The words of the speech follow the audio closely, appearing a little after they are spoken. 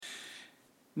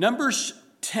Numbers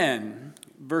 10,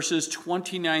 verses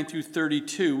 29 through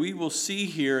 32, we will see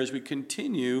here as we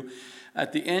continue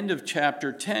at the end of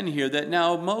chapter 10 here, that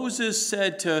now Moses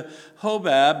said to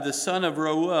Hobab, the son of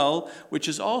Reuel, which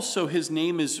is also, his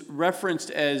name is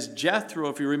referenced as Jethro,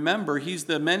 if you remember, he's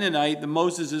the Mennonite, the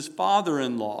Moses'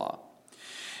 father-in-law.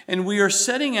 And we are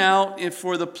setting out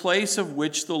for the place of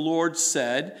which the Lord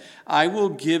said, I will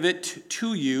give it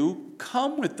to you.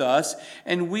 Come with us,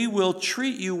 and we will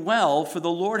treat you well, for the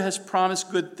Lord has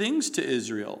promised good things to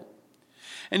Israel.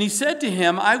 And he said to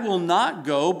him, I will not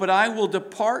go, but I will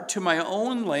depart to my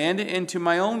own land and to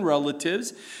my own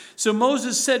relatives. So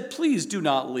Moses said, please do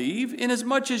not leave,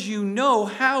 inasmuch as you know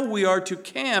how we are to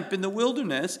camp in the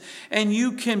wilderness, and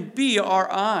you can be our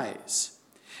eyes.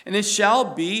 And it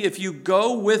shall be, if you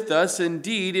go with us,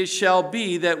 indeed it shall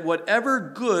be that whatever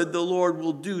good the Lord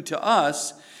will do to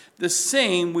us, the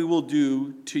same we will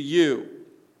do to you.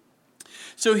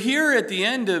 So here at the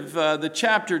end of the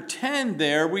chapter 10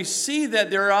 there, we see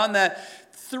that they're on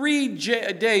that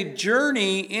 3-day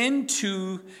journey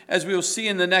into, as we will see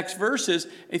in the next verses,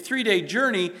 a 3-day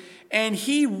journey. And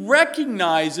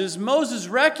Moses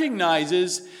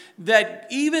recognizes that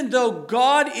even though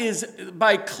God is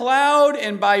by cloud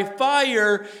and by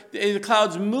fire, the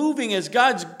clouds moving as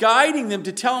God's guiding them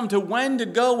to tell them to when to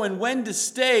go and when to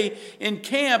stay in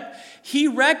camp,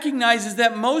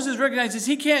 Moses recognizes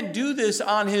he can't do this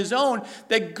on his own,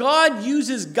 that God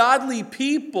uses godly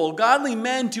people, godly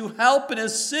men to help and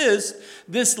assist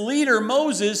this leader,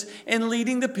 Moses, in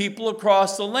leading the people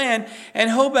across the land. And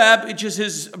Hobab, which is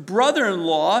his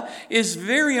brother-in-law, is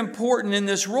very important in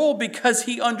this role because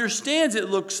he understands, it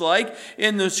looks like,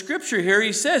 in the scripture here,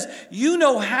 he says, you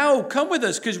know how, come with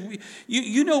us, because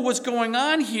you know what's going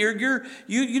on here.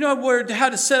 You know how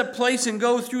to set a place and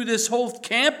go through this whole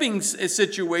camping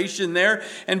situation there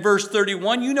in verse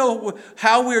 31. You know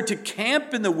how we're to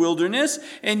camp in the wilderness,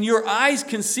 and your eyes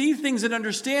can see things and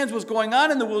understands what's going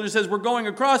on in the wilderness as we're going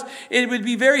across. It would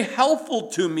be very helpful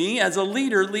to me as a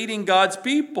leader leading God's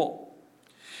people.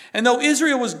 And though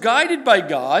Israel was guided by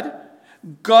God,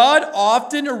 God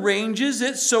often arranges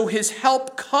it so his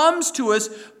help comes to us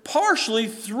partially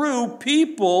through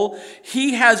people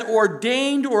he has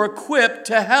ordained or equipped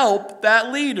to help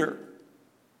that leader.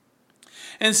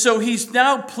 And so he's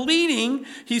now pleading,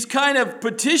 he's kind of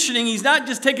petitioning, he's not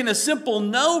just taking a simple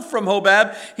no from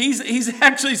Hobab, he's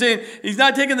actually saying, he's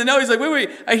not taking the no, he's like, wait,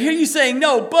 I hear you saying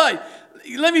no, but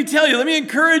let me tell you, let me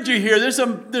encourage you here, there's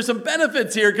some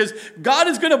benefits here, because God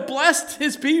is going to bless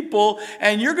his people,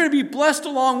 and you're going to be blessed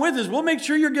along with us. We'll make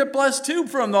sure you get blessed too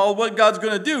from all what God's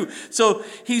going to do. So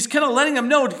he's kind of letting them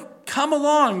know, come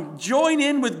along, join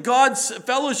in with God's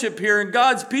fellowship here and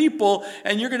God's people,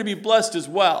 and you're going to be blessed as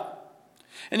well.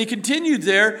 And he continued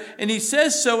there, and he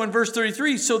says so in verse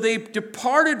 33, so they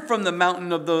departed from the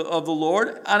mountain of the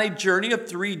Lord on a journey of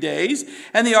 3 days,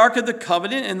 and the ark of the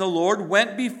covenant and the Lord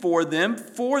went before them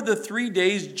for the 3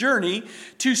 days' journey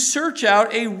to search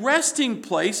out a resting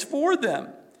place for them.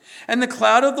 And the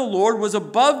cloud of the Lord was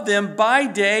above them by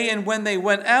day, and when they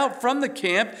went out from the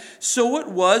camp, so it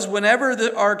was whenever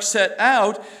the ark set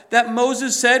out, that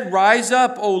Moses said, rise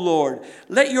up, O Lord,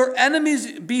 let your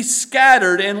enemies be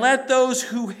scattered, and let those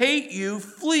who hate you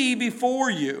flee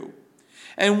before you.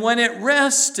 And when it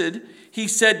rested, he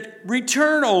said,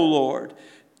 return, O Lord,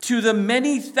 to the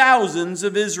many thousands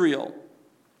of Israel.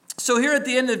 So here at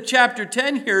the end of chapter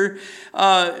 10 here,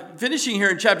 finishing here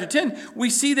in chapter 10, we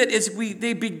see that as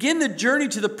they begin the journey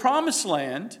to the promised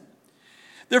land,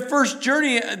 their first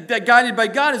journey that guided by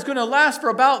God is going to last for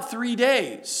about 3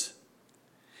 days.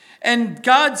 And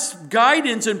God's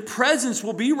guidance and presence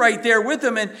will be right there with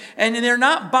them. And they're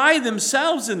not by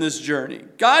themselves in this journey.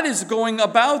 God is going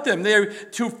about them. They're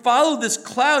to follow this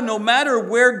cloud no matter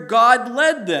where God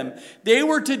led them. They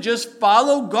were to just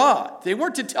follow God. They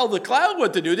weren't to tell the cloud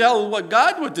what to do, tell what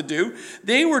God what to do.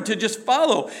 They were to just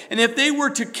follow. And if they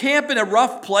were to camp in a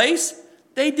rough place,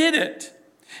 they did it.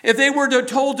 If they were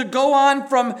told to go on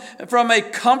from a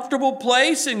comfortable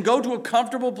place and go to a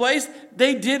comfortable place,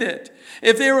 they did it.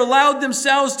 If they were allowed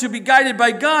themselves to be guided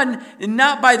by God and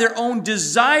not by their own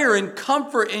desire and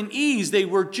comfort and ease, they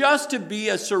were just to be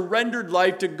a surrendered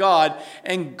life to God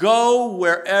and go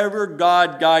wherever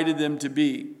God guided them to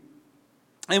be.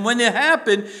 And when it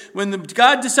happened, when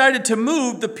God decided to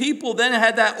move, the people then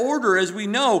had that order, as we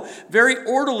know, very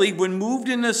orderly. When moved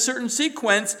in a certain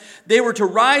sequence, they were to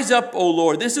rise up, O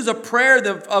Lord. This is a prayer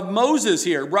of Moses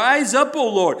here. Rise up, O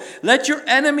Lord. Let your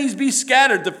enemies be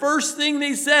scattered. The first thing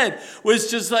they said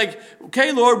was just like,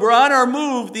 okay, Lord, we're on our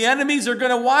move. The enemies are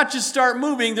going to watch us start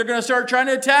moving. They're going to start trying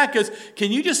to attack us.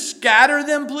 Can you just scatter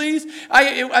them, please?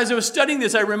 As I was studying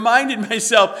this, I reminded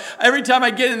myself, every time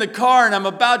I get in the car and I'm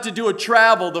about to do a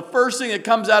travel, the first thing that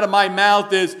comes out of my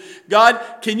mouth is, God,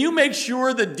 can you make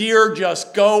sure the deer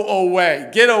just go away?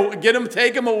 Get them,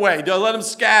 take them away. Don't let them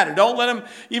scatter. Don't let them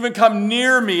even come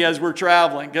near me as we're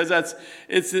traveling, because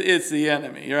it's the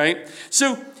enemy, right?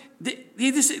 So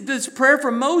this prayer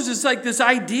from Moses, like this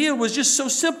idea was just so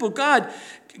simple. God,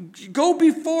 go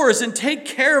before us and take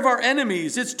care of our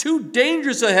enemies. It's too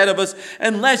dangerous ahead of us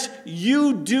unless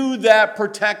you do that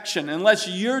protection, unless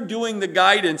you're doing the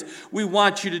guidance. We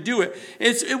want you to do it.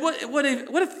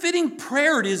 What a fitting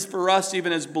prayer it is for us,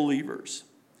 even as believers.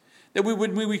 That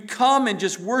when we come and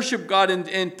just worship God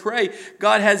and pray,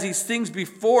 God has these things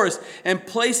before us and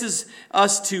places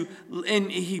us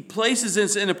He places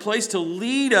us in a place to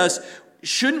lead us.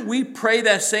 Shouldn't we pray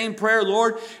that same prayer?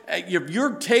 Lord, if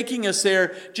you're taking us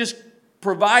there, just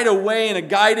provide a way and a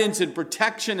guidance and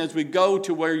protection as we go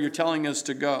to where you're telling us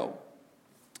to go.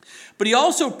 But he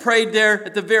also prayed there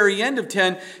at the very end of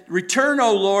 10, return,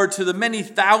 O Lord, to the many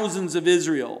thousands of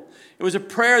Israel. It was a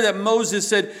prayer that Moses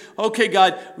said, okay,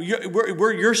 God,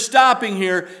 you're stopping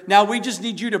here. Now we just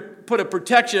need you to put a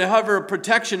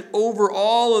protection over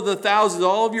all of the thousands,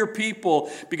 all of your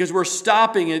people, because we're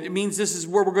stopping it. It means this is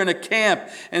where we're going to camp.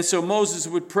 And so Moses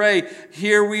would pray,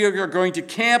 here we are going to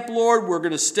camp, Lord. We're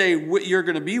going to stay. You're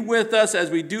going to be with us as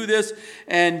we do this.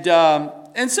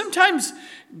 And sometimes,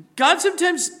 God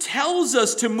sometimes tells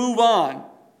us to move on.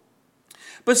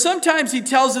 But sometimes he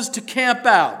tells us to camp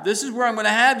out. This is where I'm going to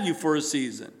have you for a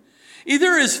season.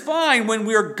 Either is fine when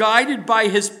we are guided by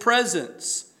his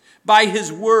presence, by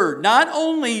his word, not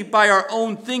only by our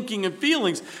own thinking and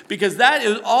feelings, because that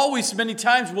is always many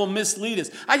times will mislead us.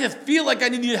 I just feel like I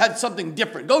need to have something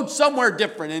different. Go somewhere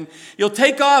different. And you'll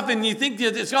take off and you think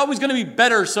that it's always going to be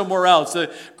better somewhere else.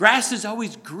 The grass is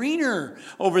always greener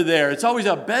over there. It's always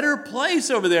a better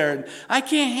place over there. And I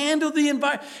can't handle the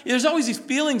environment. There's always these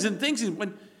feelings and things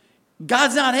when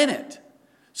God's not in it.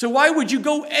 So why would you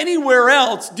go anywhere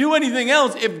else, do anything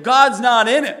else if God's not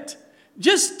in it?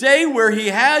 Just stay where he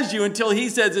has you until he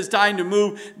says it's time to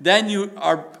move. Then you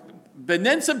are, but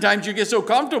then sometimes you get so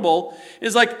comfortable.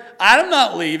 It's like, I'm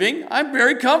not leaving. I'm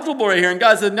very comfortable right here. And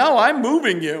God said, no, I'm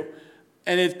moving you.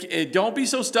 And don't be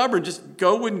so stubborn. Just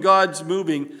go when God's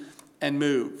moving and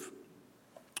move.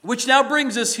 Which now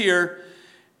brings us here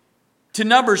to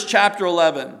Numbers chapter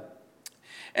 11.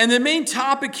 And the main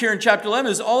topic here in chapter 11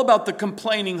 is all about the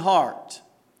complaining heart.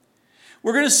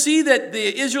 We're going to see that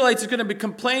the Israelites are going to be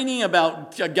complaining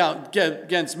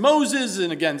against Moses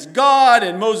and against God,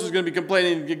 and Moses is going to be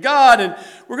complaining against God, and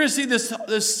we're going to see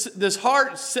this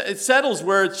heart it settles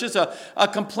where it's just a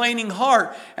complaining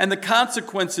heart, and the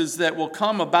consequences that will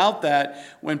come about that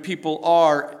when people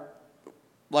are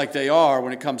like they are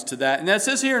when it comes to that. And that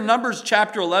says here in Numbers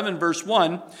chapter 11, verse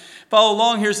 1, follow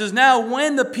along here, it says, now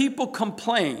when the people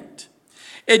complained,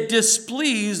 it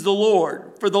displeased the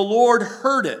Lord, for the Lord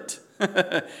heard it.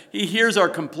 He hears our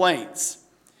complaints.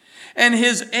 And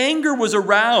his anger was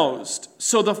aroused.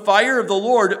 So the fire of the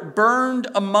Lord burned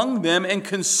among them and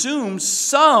consumed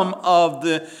some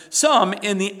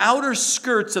in the outer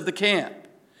skirts of the camp.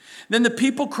 Then the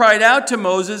people cried out to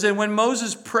Moses, and when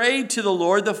Moses prayed to the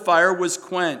Lord, the fire was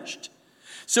quenched.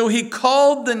 So he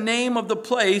called the name of the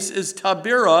place as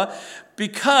Taberah,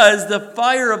 because the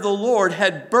fire of the Lord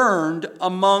had burned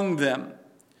among them.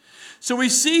 So we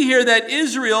see here that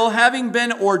Israel, having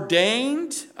been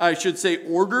ordained,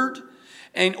 ordered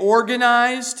and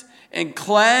organized and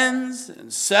cleansed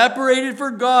and separated for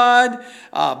God,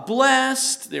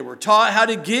 blessed. They were taught how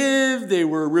to give. They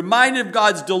were reminded of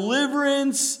God's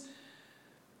deliverance,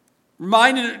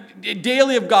 reminded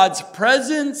daily of God's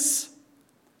presence,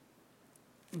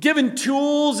 given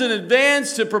tools in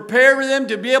advance to prepare for them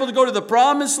to be able to go to the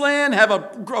promised land, have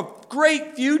a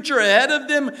great future ahead of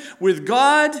them with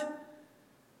God.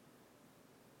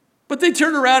 But they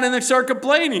turn around and they start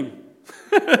complaining.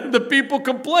 The people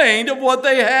complained of what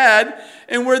they had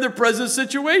and where their present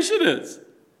situation is.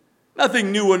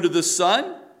 Nothing new under the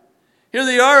sun. Here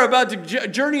they are about to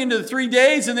journey into the 3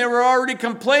 days, and they were already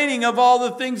complaining of all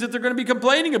the things that they're going to be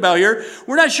complaining about here.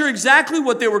 We're not sure exactly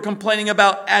what they were complaining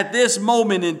about at this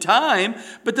moment in time,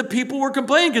 but the people were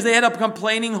complaining because they had a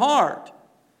complaining heart.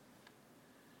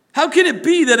 How can it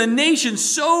be that a nation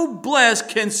so blessed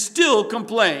can still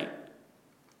complain?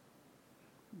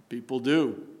 People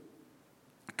do,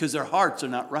 because their hearts are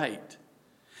not right.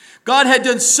 God had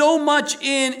done so much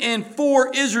in and for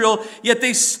Israel, yet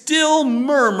they still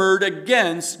murmured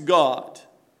against God.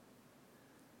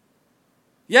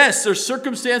 Yes, their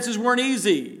circumstances weren't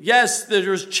easy. Yes,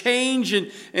 there was change, and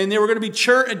they were going to be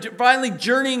finally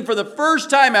journeying for the first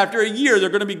time after a year. They're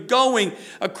going to be going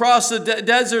across the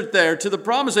desert there to the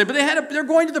promised land. But they're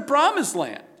going to the promised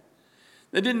land.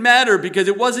 That didn't matter because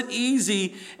it wasn't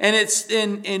easy,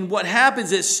 and what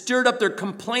happens, it stirred up their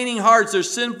complaining hearts, their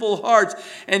sinful hearts,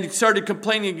 and started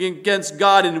complaining against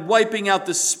God and wiping out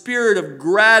the spirit of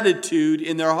gratitude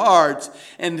in their hearts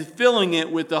and filling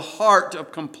it with the heart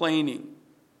of complaining.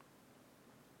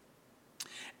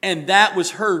 And that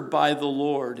was heard by the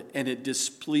Lord, and it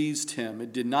displeased him.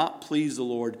 It did not please the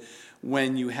Lord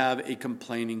when you have a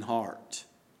complaining heart.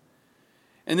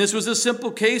 And this was a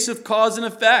simple case of cause and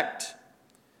effect.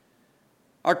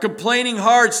 Our complaining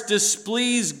hearts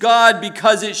displease God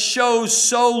because it shows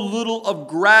so little of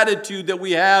gratitude that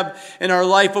we have in our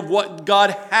life of what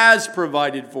God has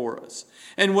provided for us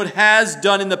and what has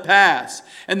done in the past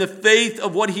and the faith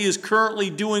of what he is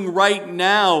currently doing right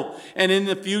now and in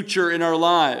the future in our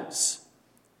lives.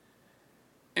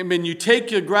 And when you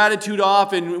take your gratitude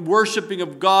off and worshiping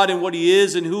of God and what he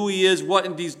is and who he is,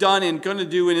 what he's done and going to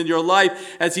do in your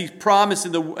life as he's promised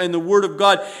in the word of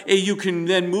God, you can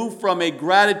then move from a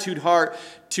gratitude heart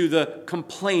to the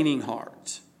complaining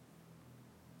heart.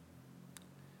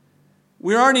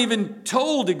 We aren't even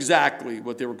told exactly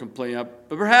what they were complaining about,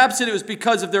 but perhaps it was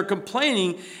because of their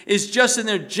complaining is just in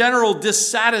their general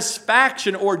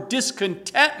dissatisfaction or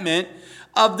discontentment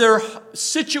of their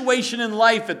situation in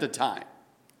life at the time.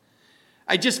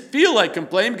 I just feel like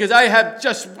complaining because I'm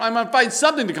going to find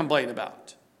something to complain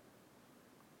about.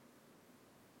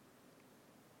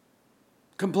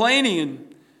 Complaining,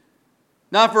 and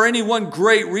not for any one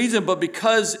great reason, but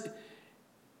because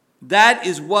that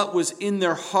is what was in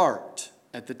their heart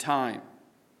at the time.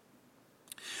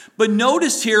 But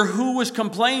notice here who was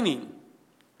complaining.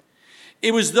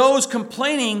 It was those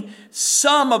complaining,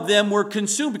 some of them were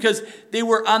consumed because they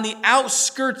were on the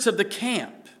outskirts of the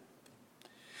camp.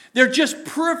 They're just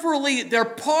peripherally, they're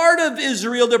part of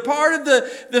Israel, they're part of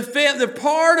they're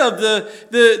part of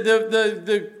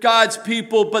the God's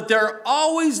people, but they're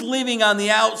always living on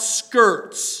the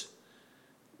outskirts.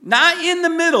 Not in the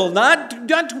middle, not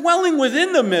dwelling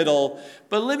within the middle,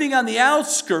 but living on the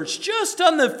outskirts, just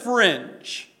on the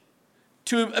fringe,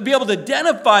 to be able to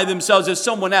identify themselves as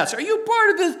someone else. Are you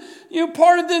part of this? You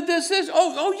part of this?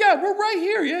 Oh yeah, we're right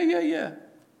here. Yeah.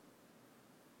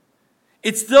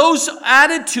 It's those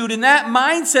attitude and that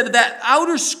mindset of that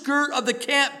outer skirt of the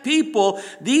camp people.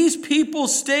 These people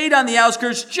stayed on the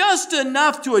outskirts just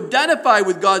enough to identify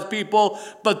with God's people,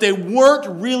 but they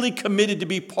weren't really committed to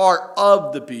be part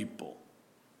of the people.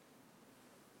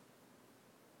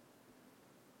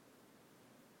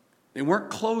 They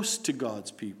weren't close to God's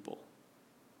people.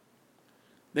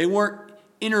 They weren't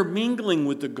intermingling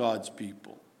with the God's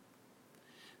people.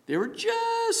 They were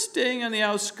just staying on the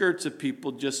outskirts of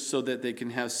people just so that they can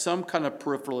have some kind of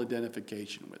peripheral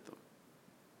identification with them.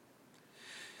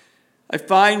 I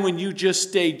find when you just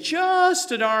stay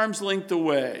just at arm's length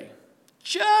away,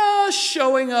 just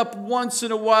showing up once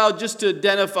in a while just to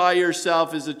identify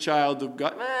yourself as a child of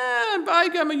God.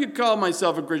 You call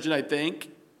myself a Christian, I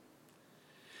think.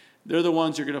 They're the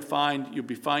ones you're going to find,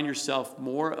 find yourself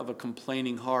more of a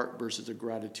complaining heart versus a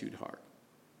gratitude heart.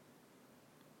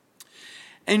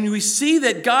 And we see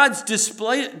that God's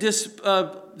displeasure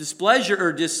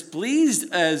or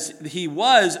displeased as he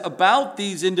was about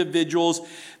these individuals,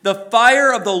 the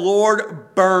fire of the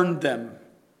Lord burned them.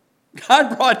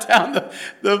 God brought down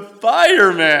the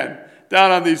fire, man, down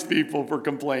on these people for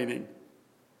complaining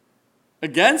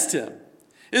against him.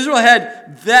 Israel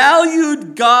had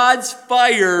valued God's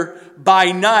fire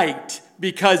by night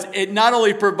because it not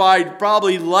only provided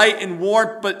probably light and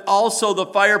warmth, but also the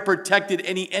fire protected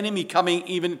any enemy coming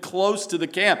even close to the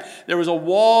camp. There was a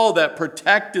wall that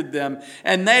protected them,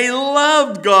 and they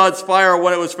loved God's fire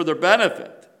when it was for their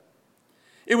benefit.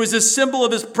 It was a symbol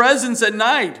of his presence at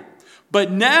night.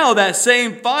 But now that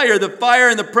same fire, the fire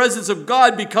in the presence of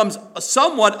God, becomes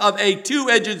somewhat of a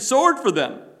two-edged sword for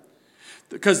them.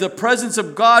 Because the presence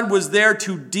of God was there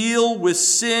to deal with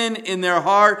sin in their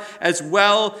heart as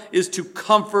well as to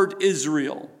comfort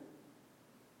Israel.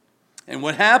 And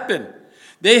what happened?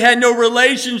 They had no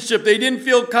relationship. They didn't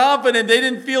feel confident. They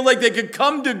didn't feel like they could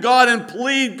come to God and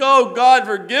plead, "Oh, God,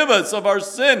 forgive us of our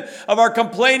sin, of our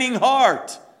complaining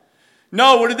heart."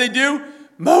 No, what did they do?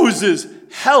 Moses,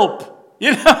 help.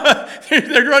 You know,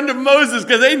 they're running to Moses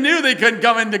because they knew they couldn't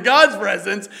come into God's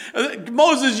presence.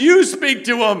 Moses, you speak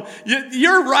to them.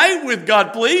 You're right with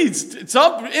God. Please,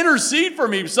 intercede for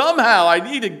me somehow.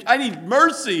 I need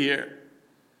mercy here.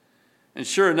 And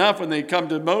sure enough, when they come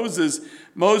to Moses,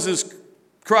 Moses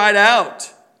cried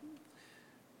out,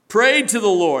 prayed to the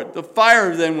Lord. The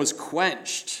fire then was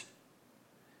quenched.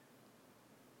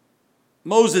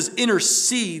 Moses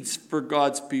intercedes for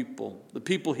God's people, the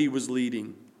people he was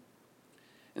leading.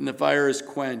 And the fire is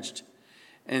quenched.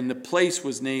 And the place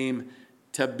was named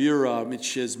Taberah,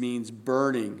 which means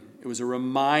burning. It was a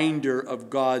reminder of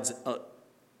God's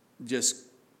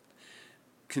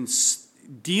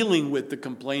dealing with the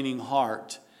complaining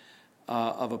heart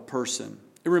of a person.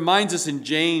 It reminds us in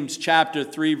James chapter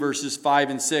 3, verses 5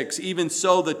 and 6. Even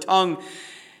so, the tongue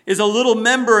is a little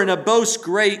member and it boasts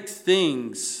great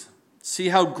things. See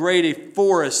how great a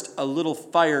forest a little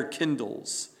fire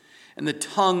kindles. And the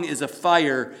tongue is a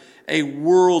fire, a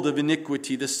world of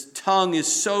iniquity. This tongue is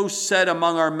so set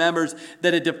among our members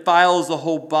that it defiles the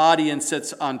whole body and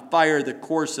sets on fire the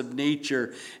course of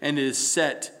nature, and it is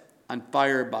set on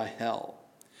fire by hell.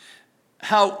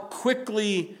 How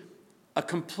quickly a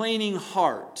complaining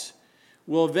heart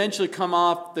will eventually come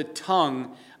off the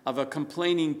tongue of a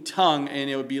complaining tongue, and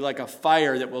it would be like a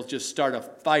fire that will just start a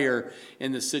fire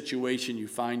in the situation you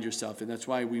find yourself in. That's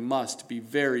why we must be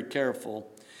very careful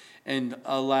and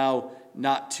allow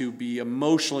not to be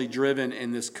emotionally driven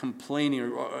in this complaining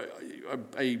or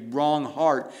a wrong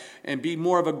heart, and be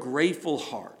more of a grateful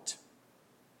heart.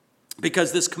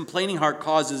 Because this complaining heart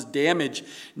causes damage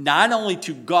not only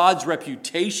to God's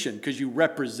reputation, because you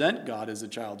represent God as a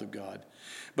child of God,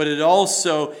 but it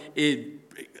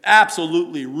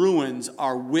absolutely ruins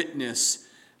our witness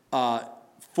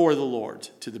for the Lord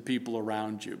to the people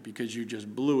around you, because you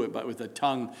just blew it, but with a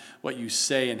tongue, what you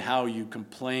say and how you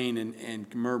complain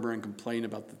and murmur and complain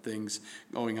about the things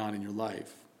going on in your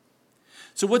life.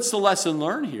 So what's the lesson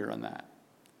learned here on that?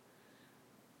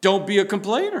 Don't be a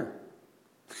complainer.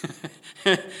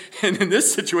 And in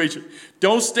this situation,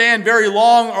 don't stand very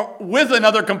long with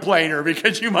another complainer,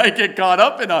 because you might get caught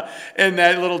up in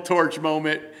that little torch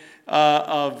moment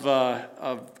of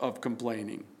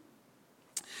complaining.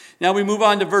 Now we move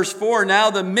on to verse 4.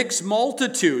 Now the mixed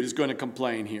multitude is going to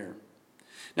complain here.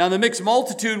 Now the mixed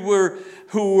multitude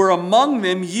who were among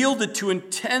them yielded to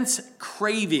intense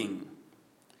craving.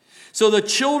 So the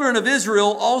children of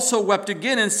Israel also wept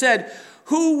again and said,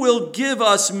 who will give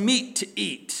us meat to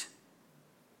eat?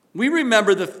 We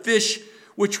remember the fish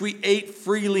which we ate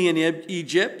freely in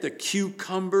Egypt, the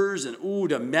cucumbers and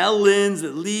the melons, the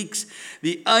leeks,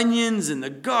 the onions and the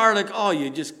garlic. Oh,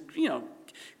 you just,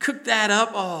 cook that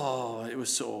up. Oh, it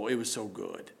was so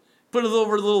good. Put it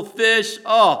over a little fish.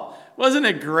 Oh, wasn't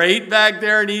it great back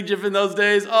there in Egypt in those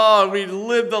days? Oh, we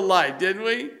lived the life, didn't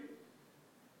we?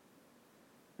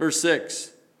 Verse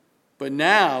 6. But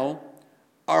now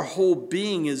our whole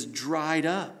being is dried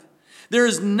up. There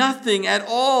is nothing at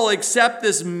all except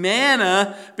this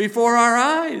manna before our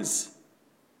eyes.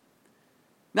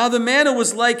 Now the manna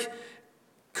was like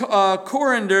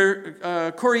coriander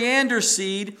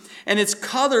seed, and its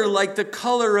color like the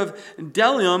color of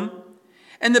bdellium.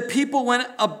 And the people went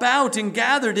about and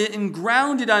gathered it and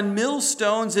ground it on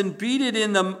millstones and beat it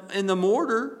in the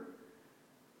mortar,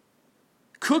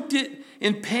 cooked it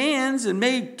in pans and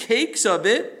made cakes of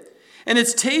it. And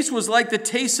its taste was like the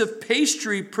taste of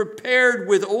pastry prepared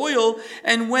with oil.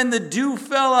 And when the dew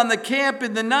fell on the camp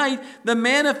in the night, the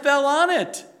manna fell on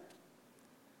it.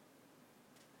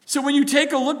 So when you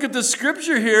take a look at the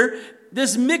scripture here,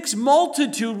 this mixed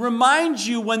multitude reminds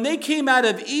you when they came out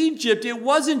of Egypt, it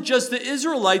wasn't just the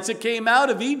Israelites that came out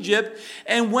of Egypt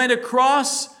and went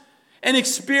across and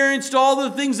experienced all the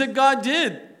things that God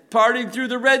did. Parting through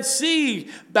the Red Sea,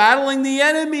 battling the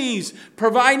enemies,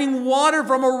 providing water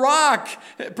from a rock,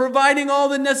 providing all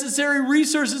the necessary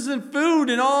resources and food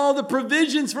and all the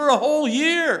provisions for a whole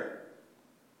year.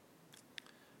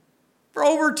 For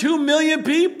over 2 million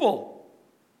people.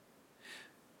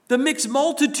 The mixed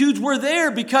multitudes were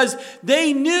there because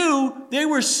they knew they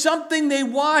were something they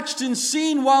watched and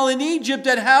seen while in Egypt,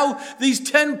 at how these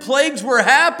 10 plagues were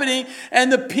happening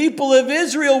and the people of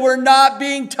Israel were not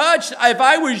being touched. If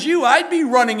I was you, I'd be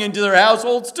running into their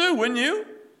households too, wouldn't you?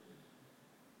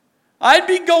 I'd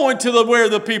be going to where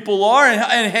the people are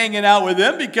and hanging out with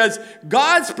them, because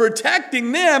God's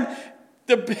protecting them.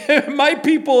 My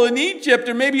people in Egypt,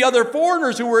 or maybe other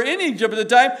foreigners who were in Egypt at the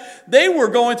time, they were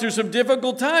going through some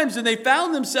difficult times, and they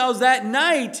found themselves that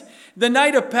night, the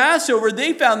night of Passover,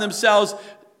 they found themselves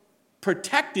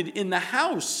protected in the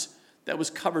house that was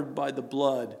covered by the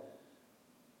blood.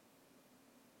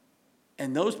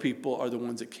 And those people are the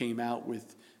ones that came out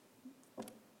with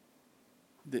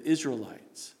the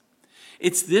Israelites.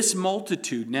 It's this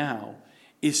multitude now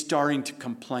is starting to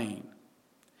complain.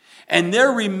 And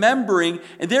they're remembering,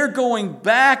 and they're going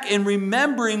back and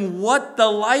remembering what the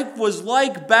life was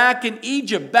like back in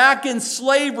Egypt, back in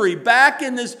slavery, back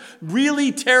in this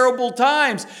really terrible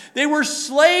times. They were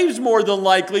slaves more than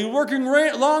likely, working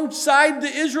right alongside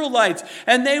the Israelites.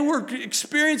 And they were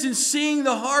experiencing, seeing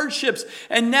the hardships.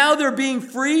 And now they're being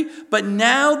free, but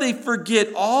now they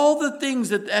forget all the things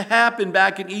that happened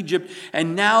back in Egypt.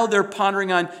 And now they're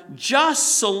pondering on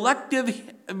just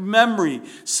selective memory,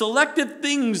 selective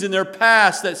things in their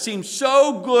past that seemed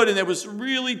so good and it was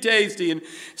really tasty and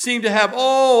seemed to have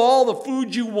all the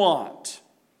food you want.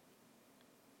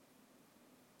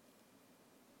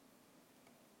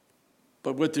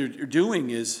 But what they're doing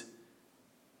is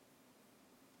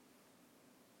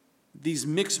these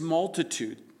mixed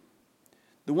multitude,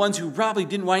 the ones who probably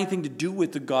didn't want anything to do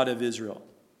with the God of Israel,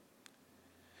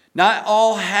 not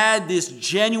all had this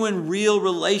genuine, real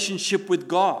relationship with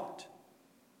God.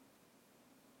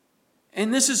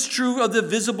 And this is true of the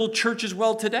visible church as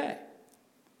well today,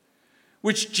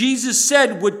 which Jesus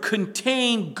said would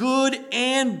contain good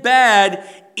and bad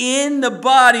in the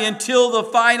body until the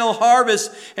final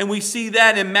harvest. And we see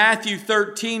that in Matthew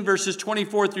 13, verses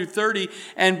 24 through 30,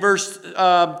 and verse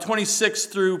 26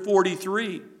 through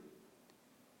 43.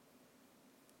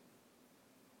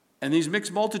 And these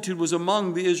mixed multitude was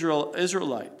among the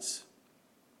Israelites.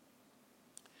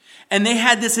 And they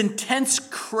had this intense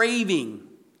craving.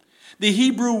 The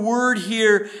Hebrew word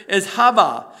here is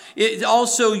hava. It's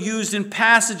also used in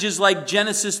passages like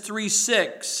Genesis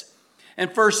 3:6 and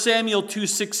 1 Samuel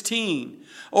 2:16,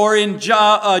 or in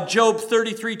Job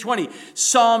 33:20,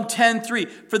 Psalm 10:3,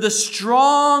 for the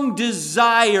strong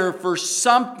desire for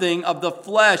something of the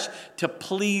flesh to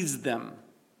please them.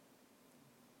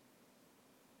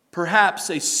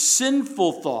 Perhaps a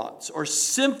sinful thoughts or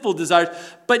sinful desires,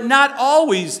 but not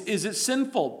always is it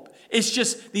sinful. It's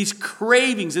just these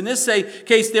cravings. In this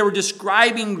case, they were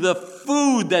describing the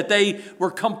food that they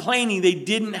were complaining they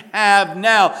didn't have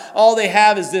now. All they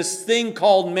have is this thing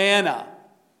called manna.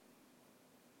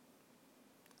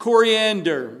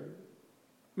 Coriander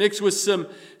mixed with some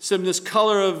this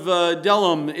color of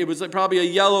bdellium. It was like probably a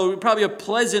yellow, probably a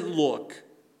pleasant look.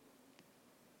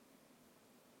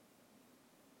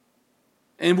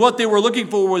 And what they were looking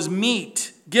for was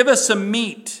meat. Give us some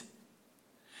meat.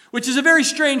 Which is a very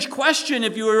strange question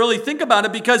if you really think about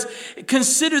it, because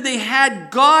consider they had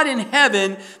God in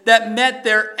heaven that met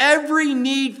their every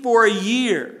need for a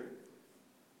year.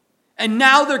 And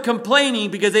now they're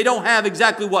complaining because they don't have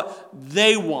exactly what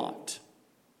they want.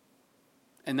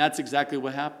 And that's exactly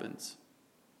what happens.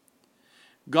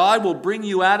 God will bring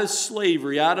you out of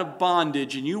slavery, out of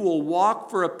bondage, and you will walk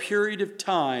for a period of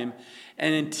time.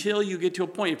 And until you get to a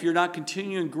point, if you're not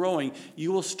continuing growing,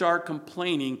 you will start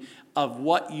complaining of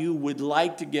what you would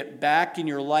like to get back in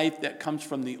your life that comes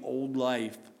from the old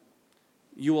life.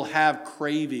 You will have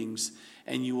cravings,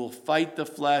 and you will fight the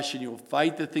flesh, and you will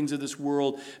fight the things of this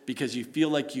world because you feel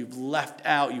like you've left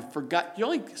out, you forgot. You're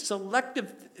only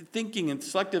selective thinking and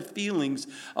selective feelings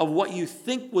of what you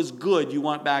think was good you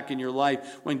want back in your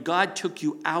life when God took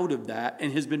you out of that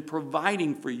and has been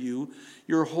providing for you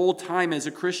your whole time as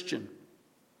a Christian.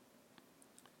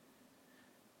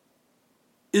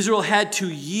 Israel had to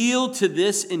yield to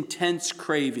this intense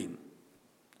craving.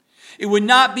 It would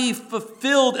not be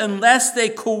fulfilled unless they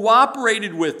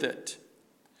cooperated with it.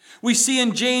 We see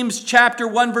in James chapter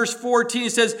 1, verse 14,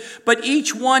 it says, but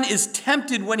each one is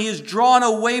tempted when he is drawn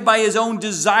away by his own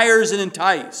desires and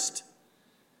enticed.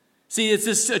 See, it's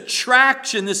this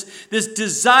attraction, this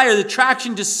desire, the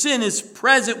attraction to sin is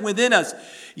present within us.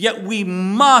 Yet we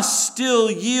must still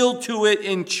yield to it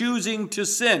in choosing to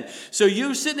sin. So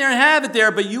you sit there and have it there,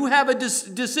 but you have a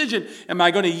decision. Am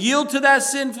I going to yield to that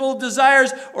sinful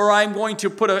desires, or I'm going to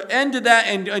put an end to that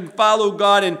and follow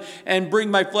God and bring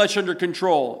my flesh under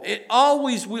control? We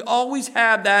always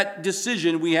have that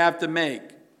decision we have to make.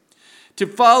 To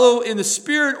follow in the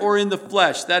spirit or in the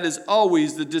flesh, that is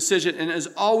always the decision and is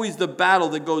always the battle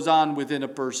that goes on within a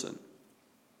person.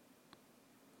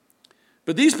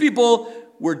 But these people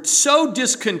were so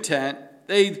discontent,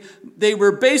 they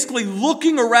were basically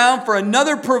looking around for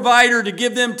another provider to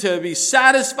give them to be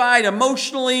satisfied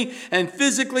emotionally and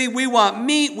physically. We want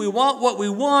meat, we want what we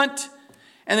want,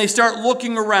 and they start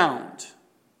looking around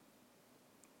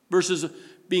versus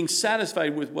being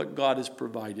satisfied with what God has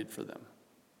provided for them.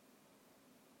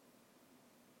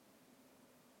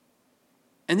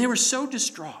 And they were so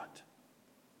distraught,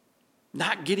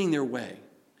 not getting their way,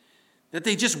 that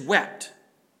they just wept.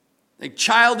 Like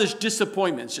childish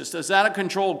disappointments, just as out of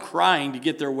control crying to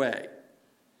get their way.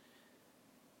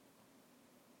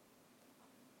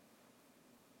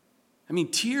 I mean,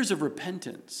 tears of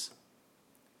repentance.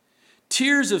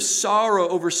 Tears of sorrow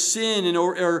over sin and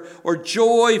or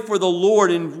joy for the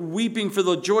Lord and weeping for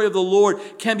the joy of the Lord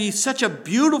can be such a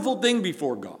beautiful thing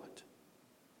before God.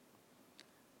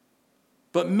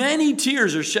 But many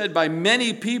tears are shed by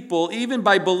many people, even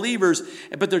by believers,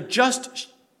 but they're just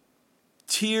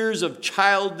tears of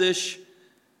childish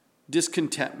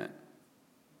discontentment.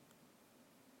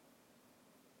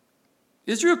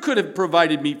 Israel could have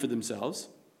provided meat for themselves.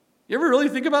 You ever really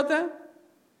think about that?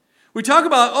 We talk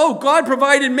about, oh, God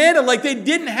provided manna like they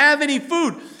didn't have any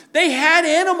food. They had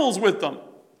animals with them.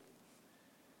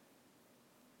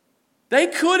 They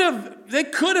could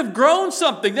have grown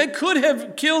something. They could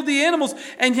have killed the animals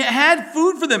and had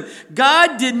food for them.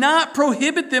 God did not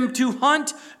prohibit them to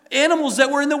hunt animals that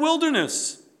were in the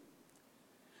wilderness.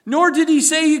 Nor did he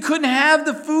say you couldn't have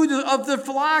the food of the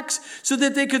flocks so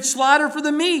that they could slaughter for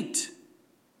the meat.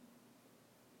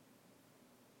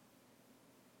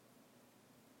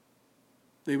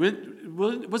 They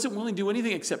wasn't willing to do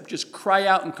anything except just cry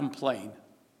out and complain.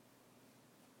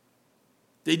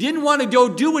 They didn't want to go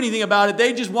do anything about it.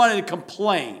 They just wanted to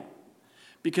complain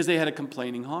because they had a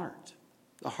complaining heart.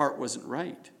 The heart wasn't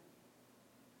right.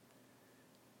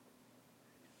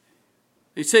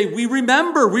 They say, we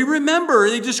remember.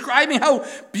 They're describing how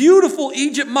beautiful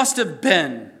Egypt must have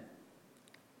been.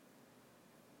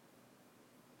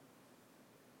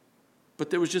 But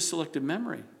there was just selective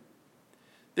memory.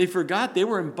 They forgot they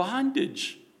were in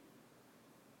bondage.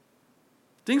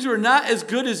 Things were not as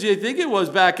good as you think it was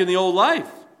back in the old life.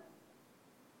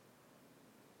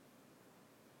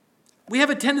 We have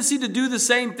a tendency to do the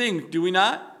same thing, do we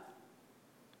not?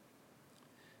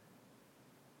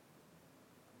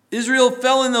 Israel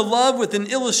fell in love with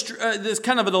this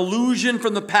kind of an illusion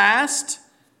from the past.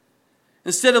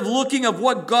 Instead of looking at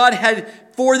what God had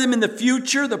for them in the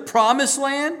future, the promised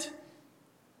land,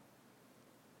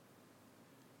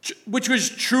 which was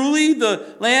truly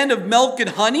the land of milk and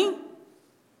honey.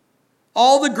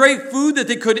 All the great food that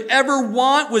they could ever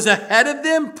want was ahead of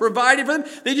them, provided for them.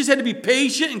 They just had to be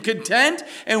patient and content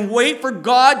and wait for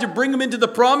God to bring them into the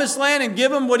promised land and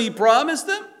give them what he promised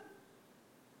them.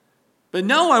 But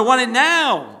no, I want it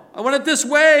now. I want it this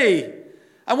way.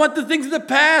 I want the things of the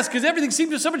past because everything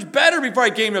seemed so much better before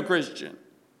I became a Christian.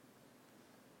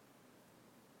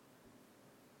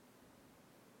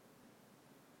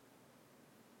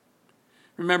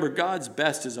 Remember, God's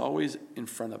best is always in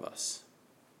front of us.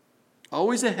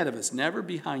 Always ahead of us, never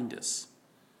behind us.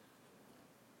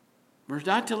 We're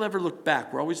not to ever look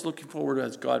back. We're always looking forward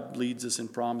as God leads us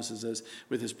and promises us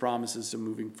with his promises to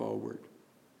moving forward.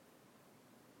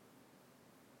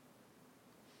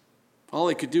 All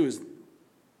they could do is,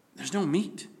 there's no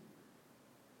meat.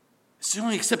 It's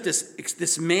only except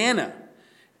this manna.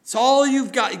 It's all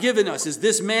you've got given us is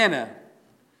this manna.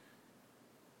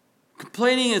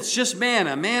 Complaining, it's just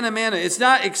manna. It's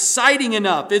not exciting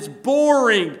enough. It's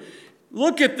boring.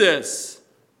 Look at this.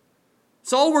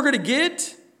 It's all we're going to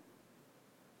get.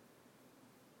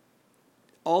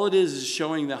 All it is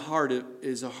showing the heart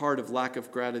is a heart of lack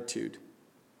of gratitude.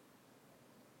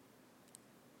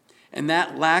 And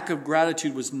that lack of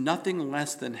gratitude was nothing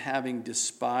less than having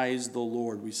despised the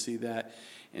Lord. We see that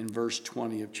in verse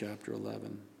 20 of chapter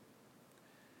 11.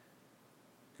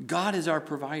 God is our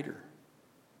provider.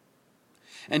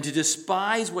 And to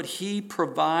despise what he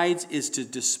provides is to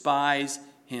despise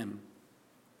him.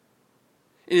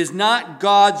 It is not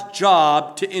God's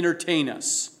job to entertain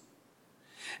us.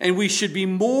 And we should be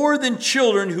more than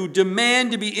children who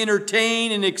demand to be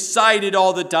entertained and excited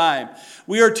all the time.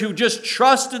 We are to just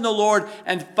trust in the Lord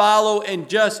and follow and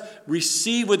just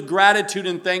receive with gratitude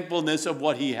and thankfulness of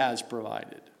what he has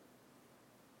provided.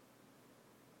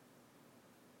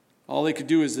 All they could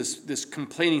do is this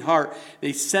complaining heart.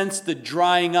 They sense the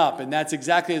drying up, and that's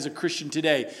exactly as a Christian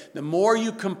today. The more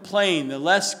you complain, the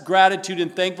less gratitude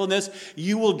and thankfulness,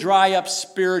 you will dry up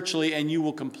spiritually, and you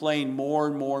will complain more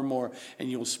and more and more, and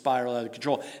you will spiral out of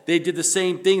control. They did the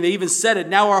same thing. They even said it.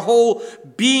 Now our whole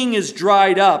being is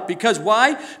dried up. Because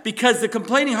why? Because the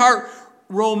complaining heart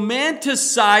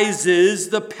romanticizes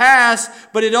the past,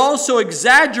 but it also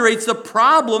exaggerates the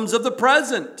problems of the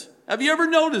present. Have you ever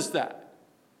noticed that?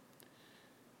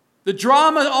 The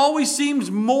drama always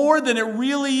seems more than it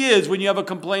really is when you have a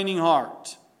complaining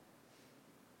heart.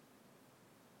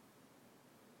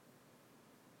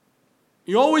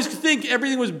 You always think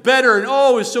everything was better and it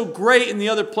was so great in the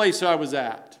other place I was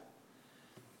at.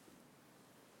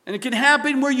 And it can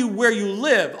happen where you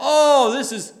live. Oh,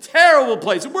 this is a terrible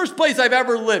place. The worst place I've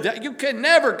ever lived. You can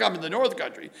never come to the North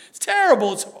Country. It's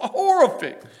terrible. It's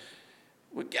horrific.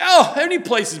 Oh, any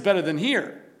place is better than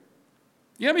here.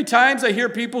 You know how many times I hear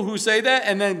people who say that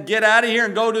and then get out of here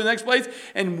and go to the next place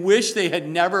and wish they had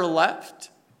never left?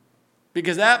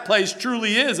 Because that place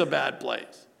truly is a bad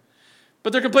place.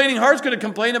 But their complaining heart's going to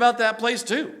complain about that place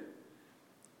too.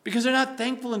 Because they're not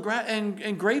thankful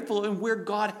and grateful in where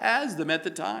God has them at the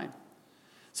time.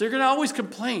 So you're going to always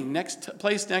complain. Next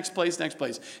place, next place, next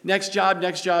place. Next job,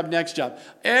 next job, next job.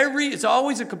 It's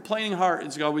always a complaining heart.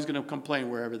 It's always going to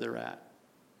complain wherever they're at.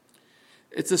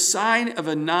 It's a sign of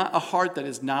a heart that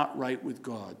is not right with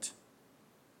God.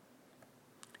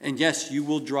 And yes, you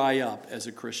will dry up as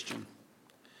a Christian.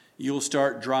 You'll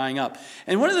start drying up.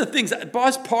 And one of the things,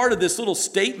 part of this little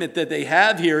statement that they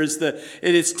have here is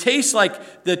this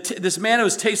manna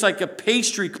tastes like a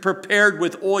pastry prepared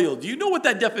with oil. Do you know what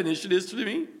that definition is to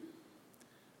me?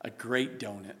 A great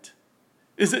donut.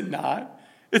 Is it not?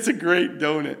 It's a great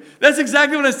donut. That's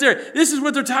exactly what I said. This is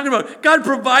what they're talking about. God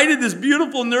provided this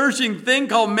beautiful, nourishing thing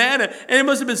called manna, and it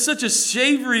must have been such a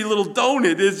savory little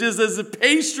donut. It's just as a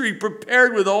pastry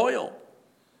prepared with oil.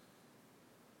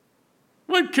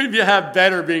 What could you have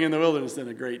better being in the wilderness than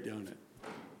a great donut?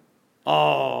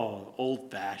 Oh,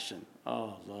 old-fashioned.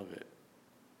 Oh, love it.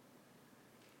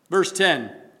 Verse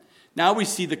 10. Now we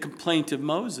see the complaint of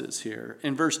Moses here.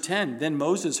 In verse 10, then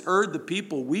Moses heard the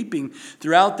people weeping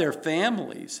throughout their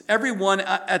families, everyone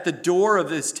at the door of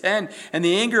this tent, and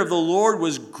the anger of the Lord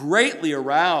was greatly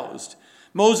aroused.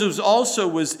 Moses also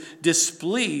was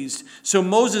displeased. So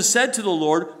Moses said to the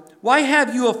Lord, why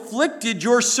have you afflicted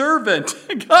your servant?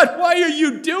 God, why are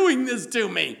you doing this to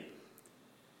me?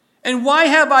 And why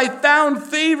have I found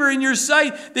favor in your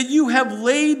sight that you have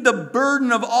laid the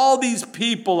burden of all these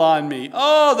people on me?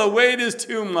 Oh, the weight is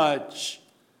too much.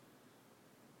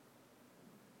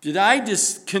 Did I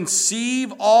just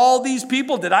conceive all these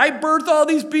people? Did I birth all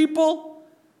these people?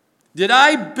 Did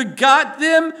I begot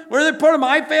them? Were they part of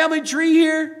my family tree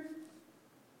here?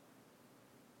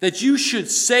 That you should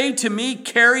say to me,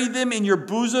 carry them in your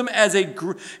bosom as a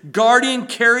guardian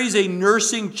carries a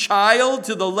nursing child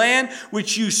to the land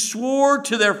which you swore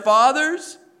to their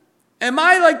fathers? Am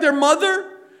I like their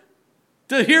mother?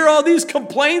 To hear all these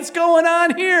complaints going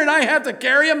on here and I have to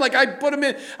carry them like I put them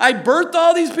in. I birthed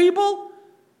all these people?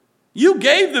 You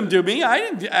gave them to me. I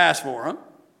didn't ask for them.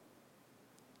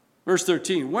 Verse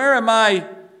 13, where am I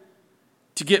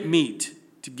to get meat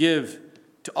to give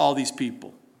to all these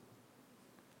people?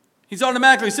 He's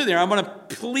automatically sitting there. I'm going to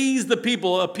please the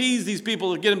people, appease these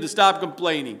people to get them to stop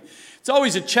complaining. It's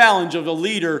always a challenge of a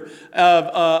leader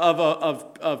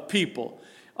of people.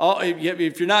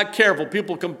 If you're not careful,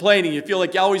 people complaining, you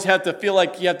always have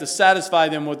to satisfy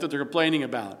them with what they're complaining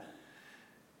about.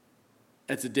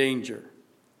 That's a danger.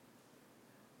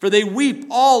 For they weep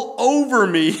all over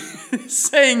me,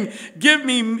 saying,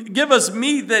 give us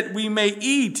meat that we may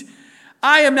eat.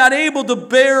 I am not able to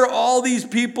bear all these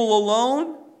people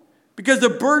alone, because the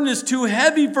burden is too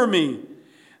heavy for me.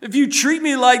 If you treat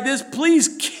me like this,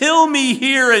 please kill me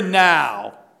here and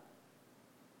now.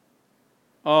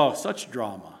 Oh, such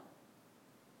drama.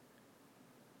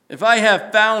 If I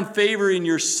have found favor in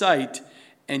your sight,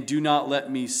 and do not let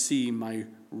me see my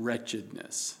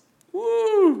wretchedness.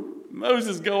 Woo!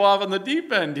 Moses go off on the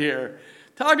deep end here.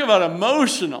 Talk about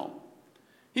emotional.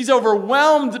 He's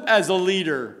overwhelmed as a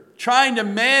leader, trying to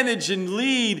manage and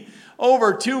lead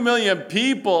over 2 million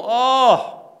people.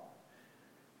 Oh,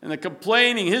 and the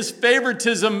complaining, his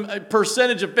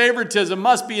percentage of favoritism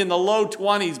must be in the low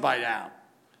 20s by now.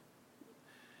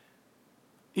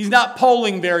 He's not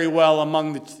polling very well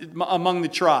among the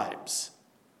tribes.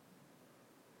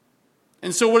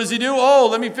 And so what does he do? Oh,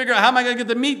 let me figure out how am I going to get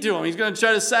the meat to him. He's going to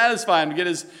try to satisfy him to get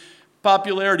his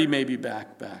popularity maybe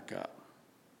back up.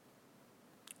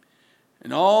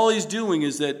 And all he's doing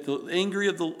is that the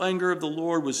anger of the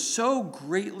Lord was so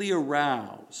greatly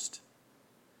aroused,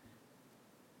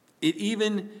 it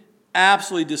even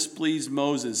absolutely displeased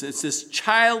Moses. It's this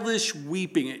childish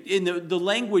weeping. In the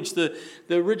language, the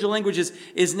original language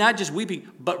is not just weeping,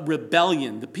 but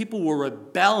rebellion. The people were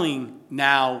rebelling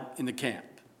now in the camp.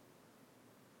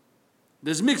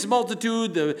 This mixed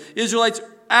multitude, the Israelites,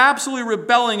 absolutely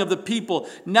rebelling of the people,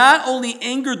 not only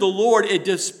angered the Lord, it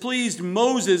displeased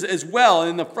Moses as well.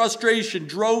 And the frustration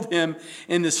drove him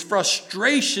in this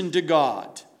frustration to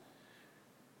God.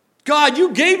 God,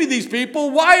 you gave me these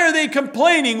people. Why are they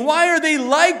complaining? Why are they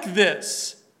like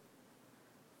this?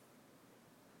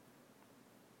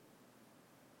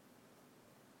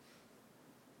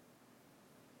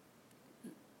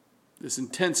 This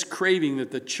intense craving that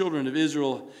the children of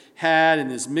Israel had, and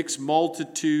this mixed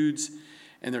multitudes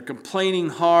and their complaining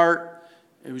heart,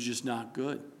 it was just not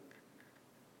good.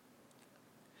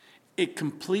 It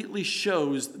completely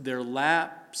shows their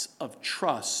lapse of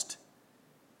trust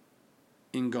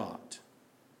in God.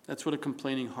 That's what a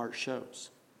complaining heart shows.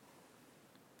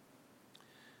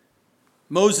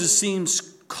 Moses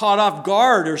seems caught off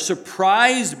guard or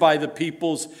surprised by the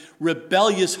people's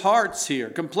rebellious hearts here,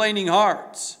 complaining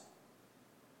hearts.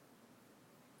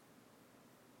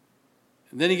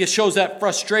 And then he shows that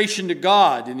frustration to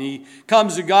God, and he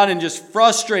comes to God and just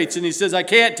frustrates, and he says, I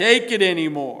can't take it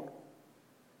anymore.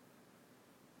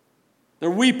 They're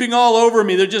weeping all over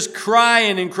me. They're just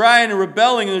crying and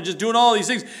rebelling, and they're just doing all these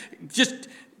things. Just,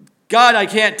 God, I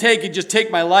can't take it. Just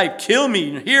take my life. Kill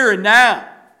me here and now.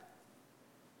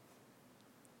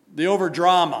 The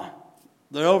overdrama,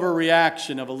 the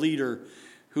overreaction of a leader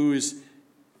who is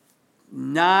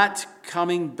not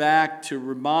coming back to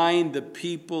remind the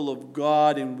people of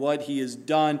God and what he has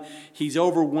done. He's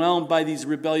overwhelmed by these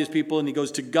rebellious people, and he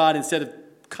goes to God instead of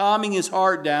calming his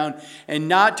heart down and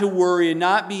not to worry and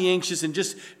not be anxious and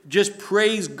just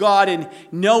praise God and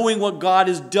knowing what God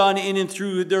has done in and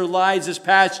through their lives this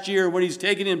past year, what he's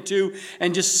taken him to,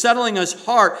 and just settling his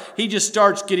heart. He just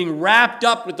starts getting wrapped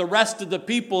up with the rest of the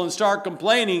people and start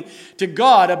complaining to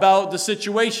God about the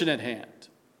situation at hand.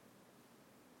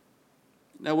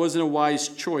 That wasn't a wise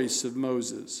choice of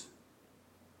Moses.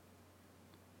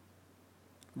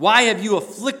 Why have you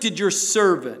afflicted your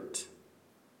servant?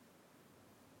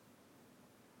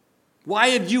 Why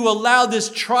have you allowed this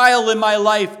trial in my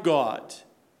life, God?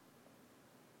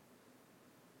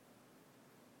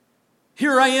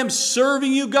 Here I am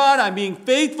serving you, God. I'm being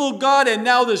faithful, God, and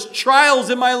now there's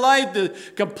trials in my life. The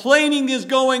complaining is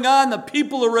going on. The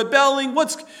people are rebelling.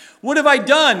 What have I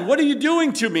done? What are you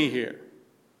doing to me here?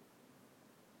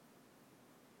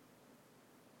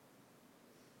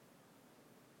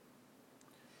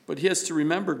 But he has to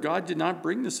remember, God did not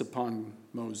bring this upon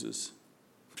Moses.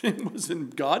 It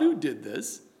wasn't God who did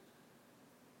this.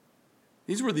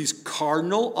 These were these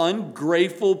carnal,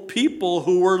 ungrateful people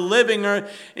who were living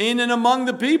in and among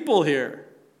the people here.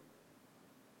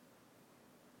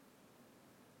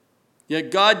 Yet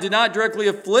God did not directly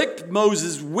afflict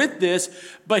Moses with this,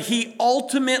 but he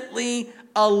ultimately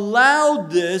allowed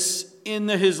this in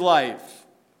his life.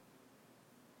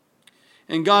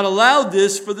 And God allowed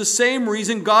this for the same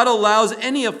reason God allows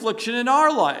any affliction in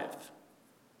our life.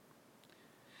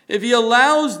 If he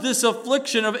allows this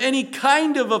affliction of any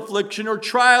kind of affliction or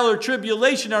trial or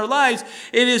tribulation in our lives,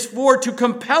 it is to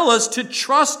compel us to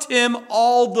trust him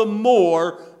all the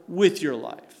more with your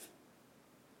life.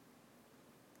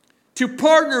 To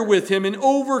partner with him in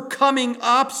overcoming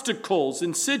obstacles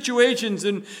and situations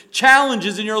and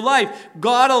challenges in your life.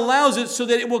 God allows it so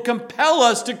that it will compel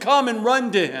us to come and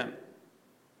run to him.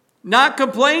 Not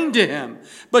complain to him,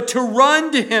 but to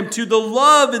run to him, to the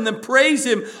love and then praise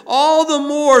him all the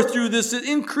more through this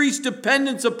increased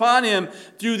dependence upon him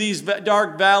through these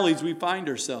dark valleys we find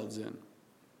ourselves in.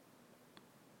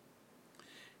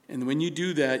 And when you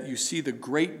do that, you see the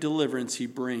great deliverance he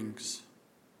brings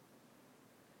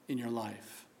in your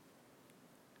life.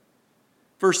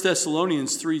 1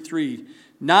 Thessalonians 3:3,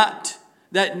 not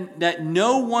that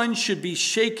no one should be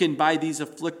shaken by these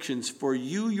afflictions, for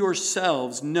you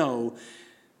yourselves know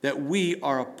that we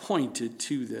are appointed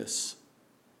to this.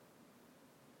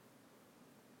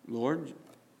 Lord,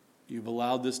 you've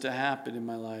allowed this to happen in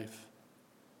my life.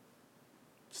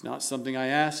 It's not something I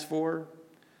asked for.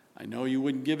 I know you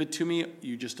wouldn't give it to me.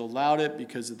 You just allowed it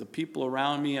because of the people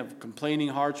around me have complaining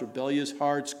hearts, rebellious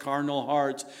hearts, carnal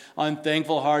hearts,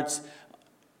 unthankful hearts,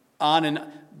 on and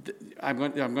I'm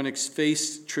going to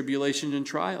face tribulations and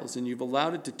trials, and you've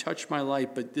allowed it to touch my life,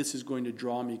 but this is going to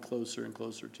draw me closer and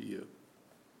closer to you.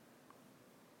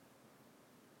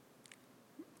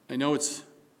 I know it's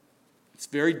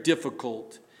very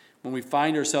difficult when we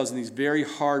find ourselves in these very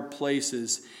hard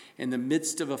places in the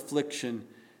midst of affliction.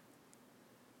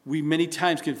 We many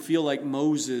times can feel like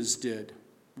Moses did.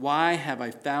 Why have I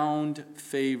found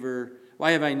favor?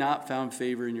 Why have I not found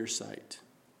favor in your sight?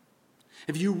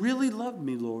 If you really loved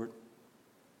me, Lord,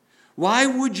 why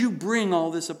would you bring all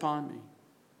this upon me?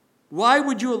 Why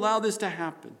would you allow this to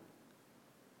happen?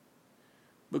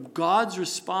 But God's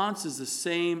response is the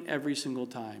same every single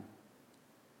time.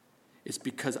 It's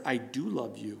because I do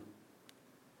love you.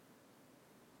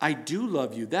 I do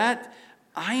love you. That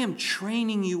I am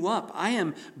training you up. I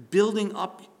am building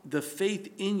up the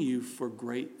faith in you for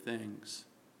great things.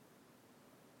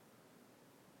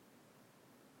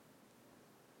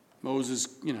 Moses,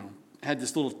 had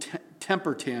this little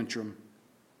temper tantrum.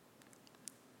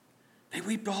 They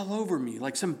weep all over me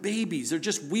like some babies. They're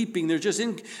just weeping. They're just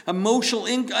emotional,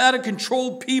 out of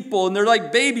control people. And they're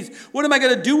like babies. What am I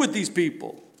going to do with these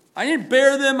people? I didn't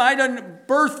bear them. I didn't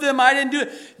birth them. I didn't do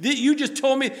it. You just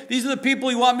told me these are the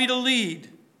people you want me to lead.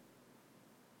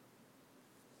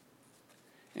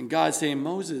 And God's saying,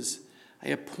 Moses, I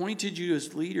appointed you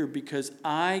as leader because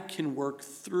I can work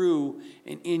through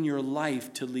and in your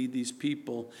life to lead these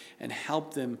people and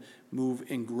help them move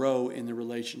and grow in the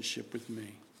relationship with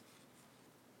me.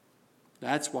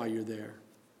 That's why you're there.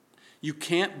 You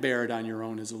can't bear it on your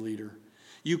own as a leader.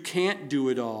 You can't do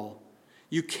it all.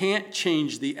 You can't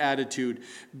change the attitude.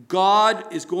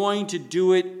 God is going to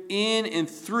do it in and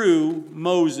through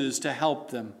Moses to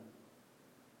help them.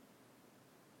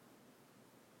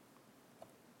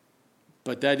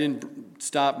 But that didn't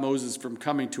stop Moses from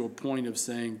coming to a point of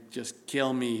saying, just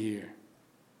kill me here.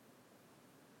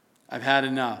 I've had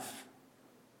enough.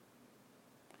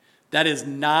 That is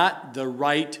not the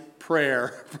right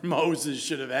prayer Moses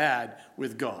should have had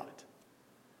with God.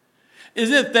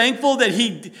 Isn't it thankful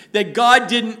that God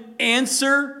didn't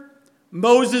answer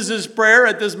Moses' prayer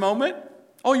at this moment?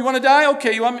 Oh, you want to die?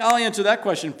 Okay, I'll answer that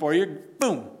question for you.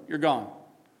 Boom, you're gone.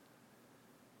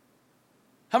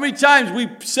 How many times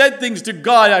we've said things to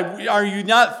God, are you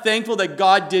not thankful that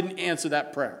God didn't answer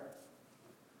that prayer?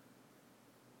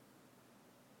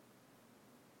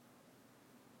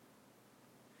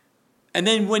 And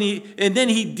then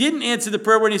he didn't answer the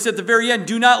prayer when he said at the very end,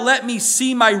 do not let me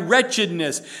see my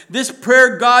wretchedness. This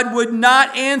prayer God would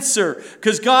not answer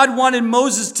because God wanted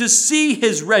Moses to see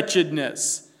his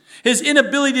wretchedness. His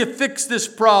inability to fix this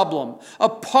problem.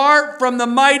 Apart from the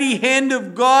mighty hand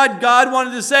of God, God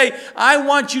wanted to say, I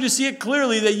want you to see it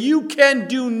clearly that you can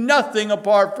do nothing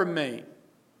apart from me.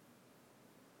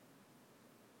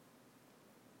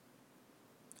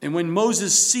 And when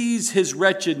Moses sees his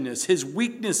wretchedness, his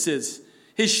weaknesses,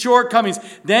 his shortcomings,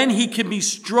 then he can be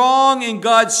strong in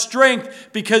God's strength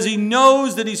because he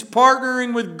knows that he's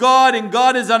partnering with God and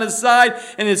God is on his side.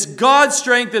 And it's God's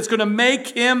strength that's going to make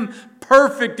him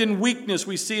perfect in weakness,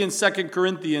 we see in 2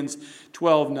 Corinthians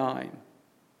 12:9.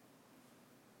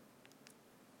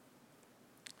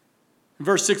 In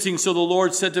verse 16, so the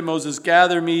Lord said to Moses,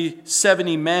 gather me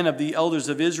 70 men of the elders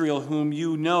of Israel, whom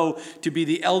you know to be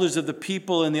the elders of the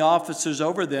people and the officers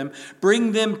over them.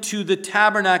 Bring them to the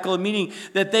tabernacle of meeting,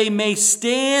 that they may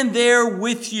stand there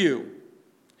with you.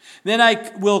 Then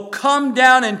I will come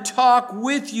down and talk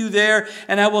with you there,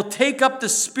 and I will take up the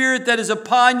spirit that is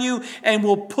upon you and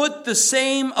will put the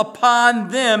same upon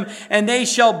them, and they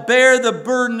shall bear the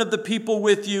burden of the people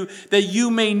with you, that you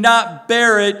may not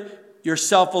bear it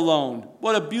yourself alone.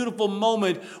 What a beautiful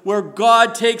moment where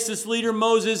God takes this leader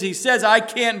Moses. He says, I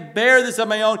can't bear this on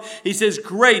my own. He says,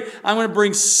 great, I'm going to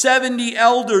bring 70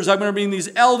 elders. I'm going to bring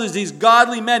these elders, these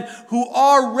godly men who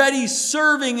are already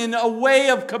serving in a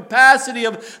way of capacity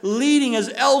of leading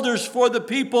as elders for the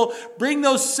people. Bring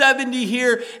those 70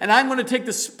 here, and I'm going to take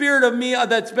the spirit of me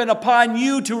that's been upon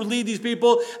you to lead these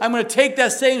people. I'm going to take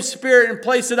that same spirit and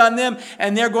place it on them,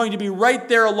 and they're going to be right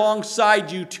there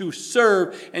alongside you to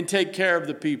serve and take care of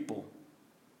the people.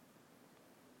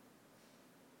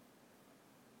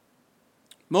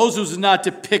 Moses was not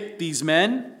to pick these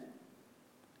men.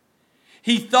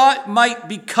 He thought might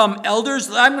become elders.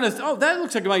 that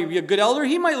looks like it might be a good elder.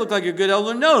 He might look like a good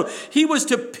elder. No, he was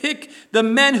to pick the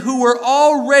men who were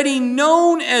already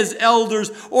known as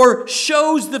elders, or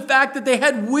shows the fact that they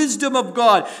had wisdom of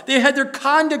God. They had their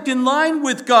conduct in line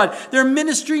with God. Their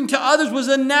ministering to others was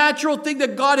a natural thing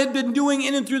that God had been doing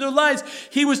in and through their lives.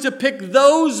 He was to pick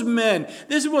those men.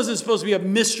 This wasn't supposed to be a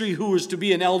mystery who was to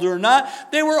be an elder or not.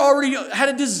 They were already had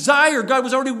a desire. God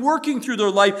was already working through their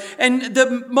life, and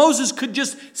Moses could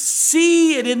just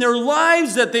see it in their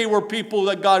lives that they were people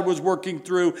that God was working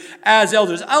through as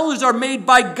elders. Elders are made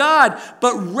by God,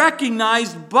 but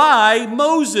recognized by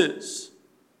Moses.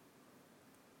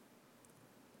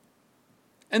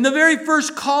 And the very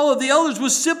first call of the elders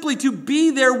was simply to be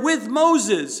there with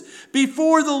Moses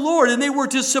before the Lord. And they were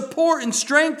to support and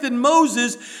strengthen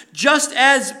Moses just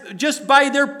by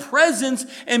their presence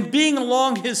and being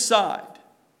along his side.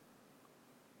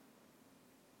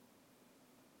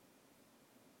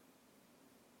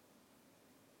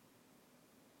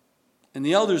 And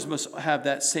the elders must have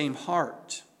that same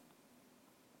heart,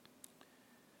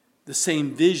 the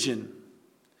same vision,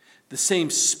 the same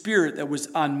spirit that was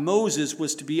on Moses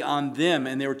was to be on them,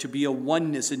 and they were to be a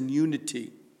oneness and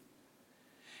unity.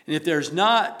 And if there's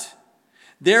not,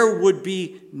 there would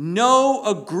be no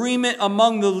agreement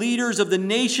among the leaders of the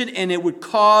nation, and it would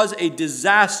cause a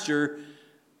disastrous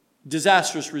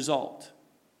result.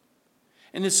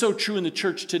 And it's so true in the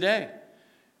church today.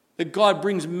 That God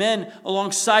brings men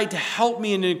alongside to help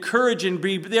me and encourage and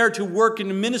be there to work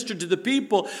and minister to the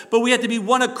people. But we have to be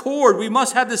one accord. We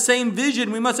must have the same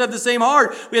vision. We must have the same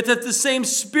heart. We have to have the same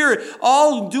spirit.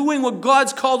 All doing what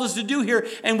God's called us to do here.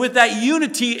 And with that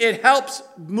unity, it helps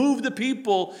move the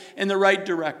people in the right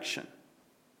direction.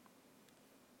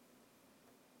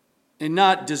 And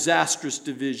not disastrous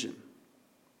division.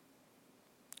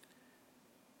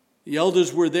 The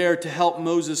elders were there to help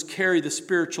Moses carry the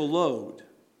spiritual load,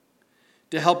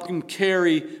 to help him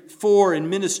carry for and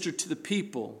minister to the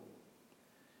people,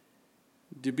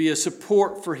 to be a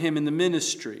support for him in the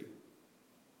ministry.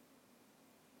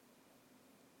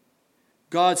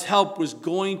 God's help was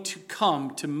going to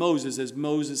come to Moses as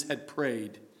Moses had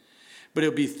prayed, but it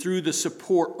would be through the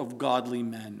support of godly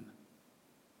men.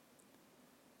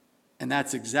 And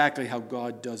that's exactly how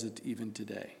God does it even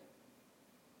today.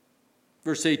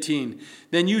 Verse 18,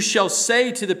 then you shall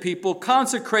say to the people,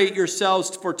 consecrate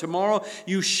yourselves, for tomorrow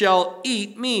you shall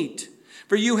eat meat.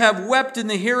 For you have wept in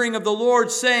the hearing of the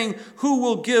Lord, saying, who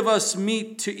will give us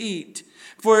meat to eat?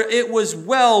 For it was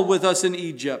well with us in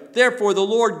Egypt. Therefore the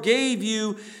Lord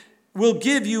will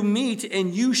give you meat,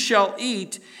 and you shall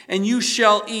eat,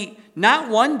 not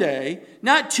 1 day,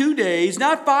 not 2 days,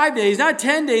 not 5 days, not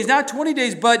 10 days, not 20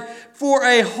 days, but for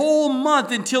a whole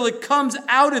month, until it comes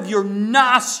out of your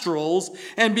nostrils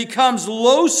and becomes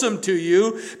loathsome to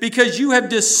you, because you have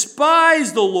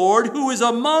despised the Lord who is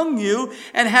among you,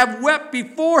 and have wept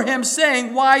before him,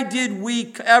 saying, why did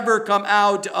we ever come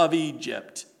out of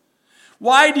Egypt?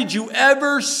 Why did you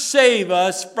ever save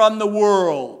us from the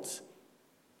world?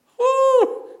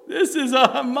 Woo! This is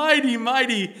a mighty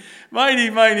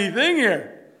thing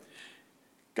here.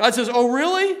 God says, oh,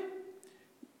 really?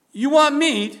 You want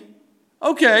meat?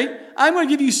 Okay, I'm going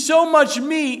to give you so much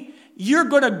meat, you're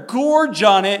going to gorge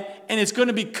on it, and it's going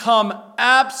to become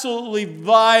absolutely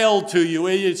vile to you.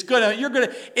 You're going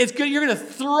to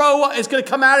throw, it's going to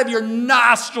come out of your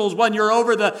nostrils when you're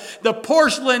over the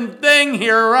porcelain thing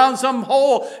here around some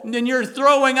hole, and then you're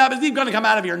throwing up. It's going to come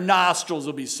out of your nostrils.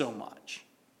 It'll be so much.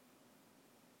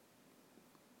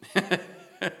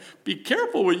 Be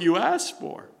careful what you ask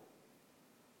for.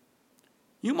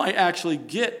 You might actually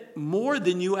get more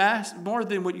than you asked, more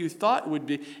than what you thought would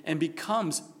be, and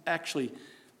becomes actually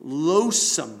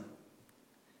loathsome.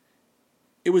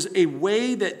 It was a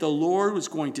way that the Lord was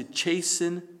going to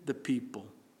chasten the people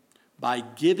by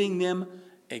giving them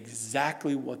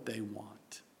exactly what they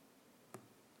want.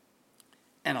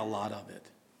 And a lot of it.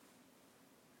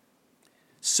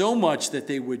 So much that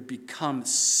they would become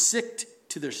sick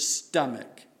to their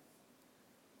stomach.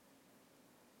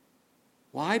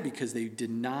 Why? Because they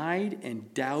denied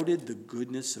and doubted the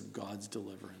goodness of God's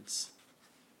deliverance.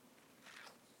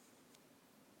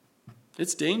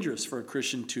 It's dangerous for a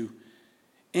Christian to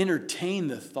entertain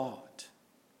the thought,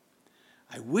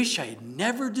 I wish I had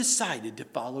never decided to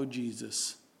follow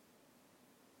Jesus.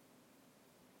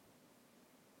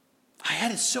 I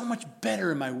had it so much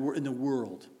better in the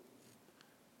world.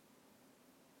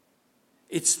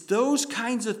 It's those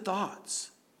kinds of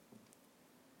thoughts,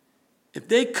 if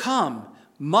they come,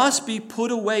 must be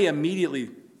put away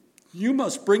immediately. You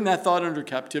must bring that thought under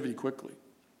captivity quickly.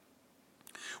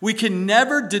 We can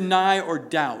never deny or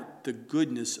doubt the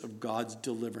goodness of God's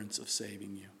deliverance of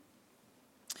saving you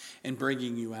and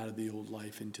bringing you out of the old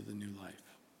life into the new life.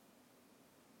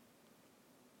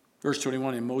 Verse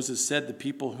 21, and Moses said, the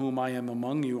people whom I am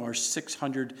among you are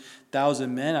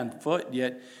 600,000 men on foot,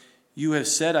 yet you have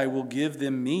said, I will give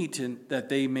them meat, and that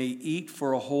they may eat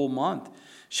for a whole month.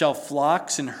 Shall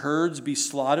flocks and herds be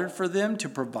slaughtered for them to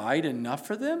provide enough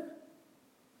for them?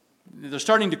 They're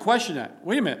starting to question that.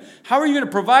 Wait a minute. How are you going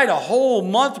to provide a whole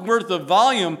month worth of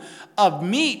volume of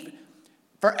meat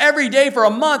for every day for a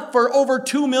month for over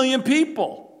 2 million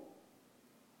people?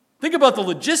 Think about the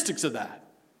logistics of that.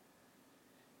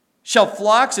 Shall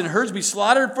flocks and herds be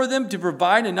slaughtered for them to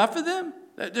provide enough for them?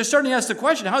 They're starting to ask the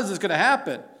question, how is this going to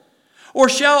happen? Or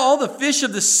shall all the fish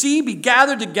of the sea be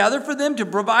gathered together for them to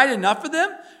provide enough for them?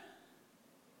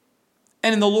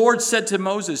 And the Lord said to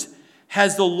Moses,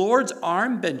 has the Lord's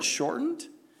arm been shortened?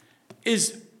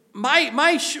 Is my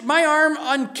arm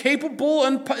incapable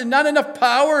and not enough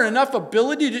power and enough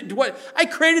ability to do what? I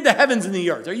created the heavens and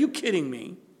the earth. Are you kidding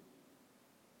me?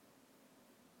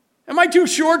 Am I too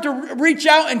short to reach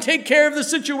out and take care of the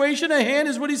situation at hand,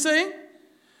 is what he's saying?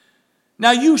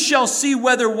 Now you shall see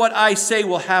whether what I say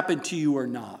will happen to you or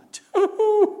not.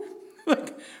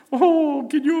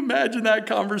 Can you imagine that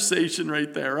conversation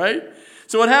right there, right?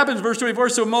 So what happens, verse 24,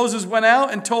 so Moses went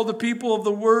out and told the people of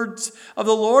the words of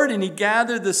the Lord, and he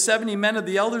gathered the 70 men of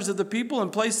the elders of the people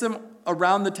and placed them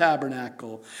around the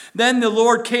tabernacle. Then the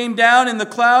Lord came down in the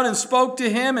cloud and spoke to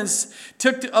him and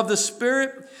took of the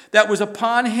Spirit that was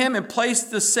upon him and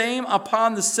placed the same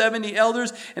upon the 70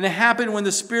 elders. And it happened when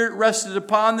the Spirit rested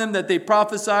upon them that they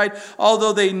prophesied,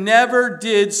 although they never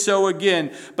did so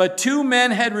again. But 2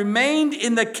 men had remained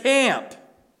in the camp.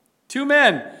 2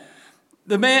 men.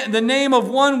 The name of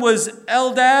one was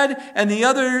Eldad, and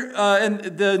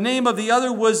the name of the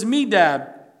other was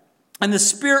Medad. And the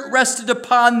Spirit rested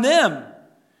upon them.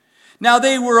 Now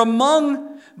they were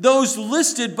among those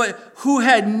listed, but who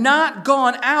had not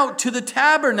gone out to the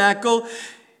tabernacle,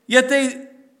 yet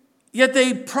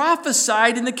they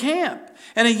prophesied in the camp.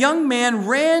 And a young man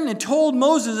ran and told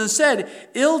Moses and said,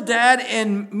 Eldad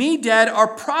and Medad are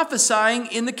prophesying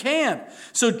in the camp.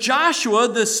 So Joshua,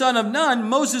 the son of Nun,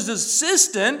 Moses'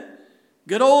 assistant,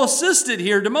 good old assistant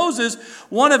here to Moses,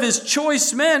 one of his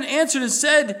choice men, answered and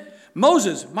said,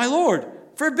 Moses, my Lord,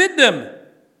 forbid them.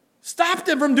 Stop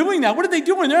them from doing that. What are they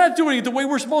doing? They're not doing it the way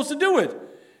we're supposed to do it.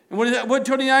 And what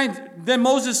 29? Then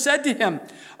Moses said to him,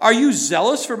 are you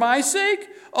zealous for my sake?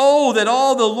 Oh, that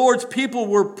all the Lord's people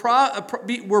were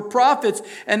prophets,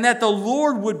 and that the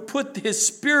Lord would put his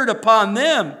Spirit upon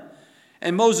them.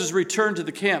 And Moses returned to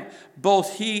the camp,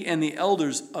 both he and the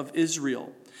elders of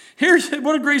Israel. Here's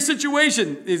what a great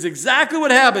situation. Is exactly what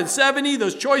happened. 70,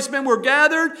 those choice men were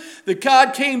gathered. The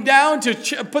God came down to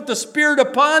put the Spirit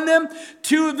upon them.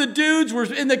 2 of the dudes were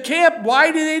in the camp.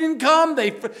 Why they didn't come?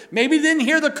 They maybe didn't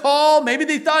hear the call. Maybe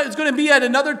they thought it was going to be at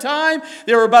another time.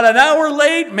 They were about an hour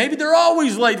late. Maybe they're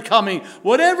always late coming.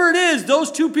 Whatever it is,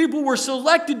 those 2 people were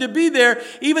selected to be there.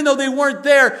 Even though they weren't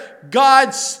there,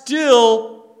 God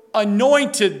still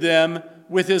anointed them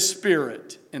with his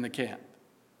Spirit in the camp.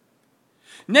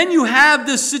 And then you have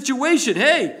this situation.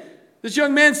 Hey, this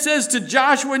young man says to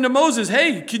Joshua and to Moses,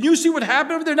 hey, can you see what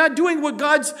happened? They're not doing what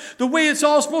God's, the way it's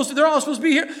all supposed to, they're all supposed to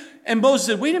be here. And Moses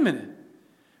said, wait a minute.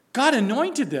 God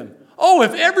anointed them. Oh,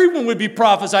 if everyone would be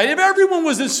prophesied, if everyone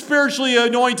was spiritually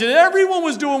anointed, everyone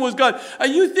was doing what God,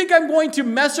 you think I'm going to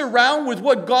mess around with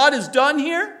what God has done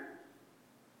here?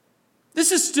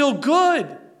 This is still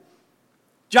good.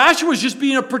 Joshua's just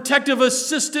being a protective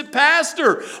assistant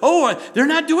pastor. Oh, they're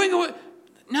not doing it.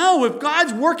 No, if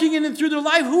God's working in and through their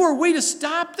life, who are we to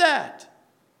stop that?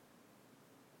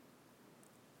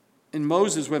 And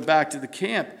Moses went back to the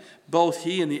camp, both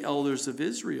he and the elders of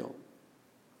Israel.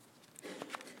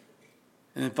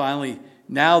 And then finally,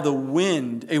 now a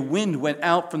wind went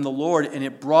out from the Lord, and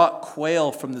it brought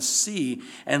quail from the sea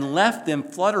and left them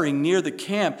fluttering near the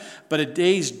camp, but a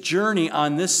day's journey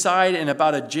on this side and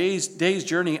about a day's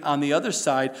journey on the other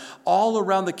side, all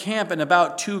around the camp, and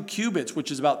about 2 cubits,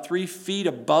 which is about 3 feet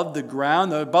above the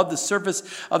ground, above the surface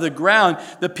of the ground.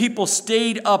 The people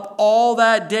stayed up all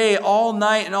that day, all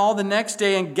night, and all the next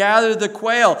day, and gathered the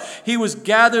quail. He was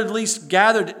gathered at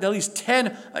least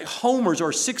 10 homers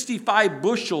or 65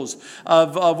 bushels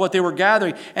of what they were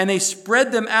gathering, and they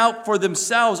spread them out for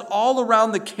themselves all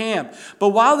around the camp. But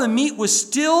while the meat was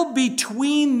still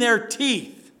between their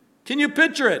teeth, can you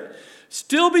picture it?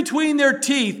 Still between their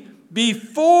teeth,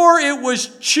 before it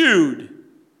was chewed,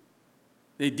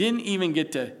 they didn't even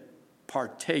get to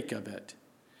partake of it.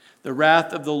 The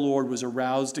wrath of the Lord was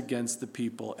aroused against the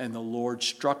people, and the Lord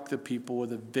struck the people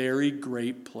with a very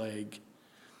great plague.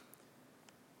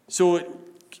 So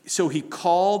he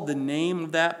called the name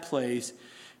of that place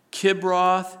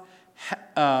Kibroth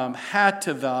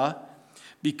Hattaavah,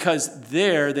 because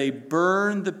there they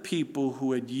burned the people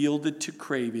who had yielded to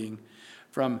craving.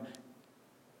 From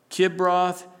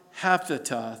Kibroth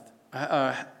Hattaavah,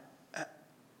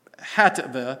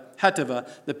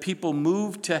 the people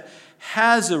moved to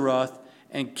Hazeroth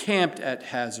and camped at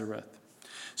Hazeroth.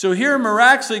 So here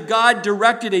miraculously God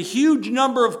directed a huge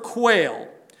number of quail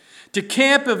to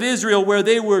camp of Israel, where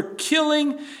they were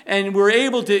killing and were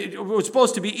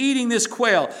supposed to be eating this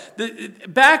quail.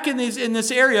 Back in this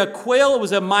area, quail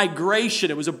was a migration.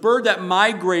 It was a bird that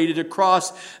migrated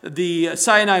across the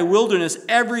Sinai wilderness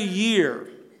every year.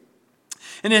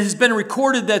 And it has been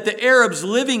recorded that the Arabs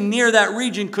living near that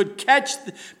region could catch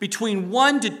between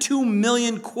 1 to 2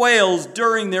 million quails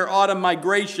during their autumn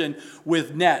migration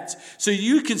with nets. So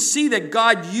you can see that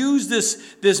God used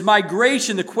this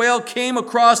migration. The quail came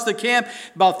across the camp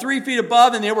about 3 feet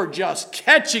above, and they were just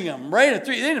catching them right at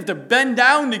 3. They didn't have to bend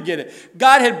down to get it.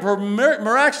 God had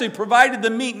miraculously provided the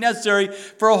meat necessary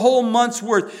for a whole month's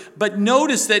worth. But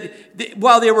notice that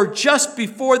while they were just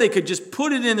before they could just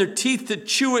put it in their teeth to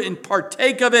chew it and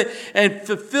partake of it and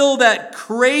fulfill that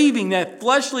craving, that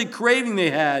fleshly craving they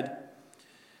had,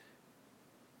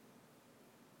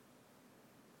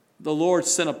 the Lord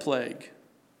sent a plague,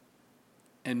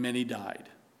 and many died.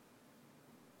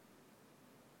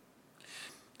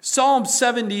 Psalm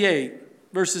 78,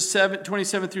 verses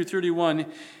 27 through 31.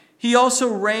 He also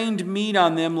rained meat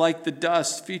on them like the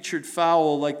dust, featured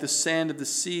fowl like the sand of the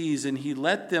seas, and he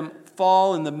let them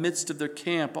fall in the midst of their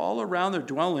camp, all around their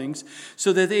dwellings,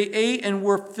 so that they ate and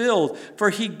were filled. For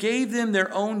he gave them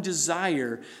their own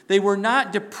desire. They were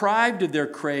not deprived of their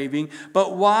craving,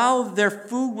 but while their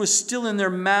food was still in their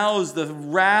mouths, the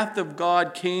wrath of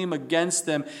God came against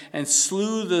them and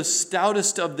slew the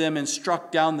stoutest of them and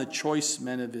struck down the choice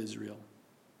men of Israel.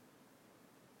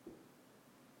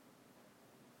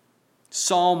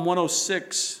 Psalm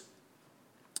 106,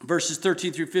 verses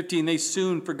 13 through 15, they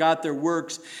soon forgot their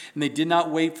works, and they did not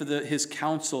wait for his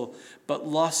counsel, but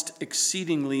lust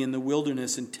exceedingly in the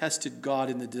wilderness and tested God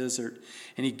in the desert.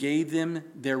 And he gave them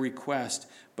their request,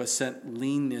 but sent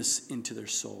leanness into their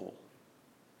soul.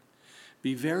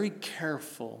 Be very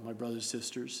careful, my brothers and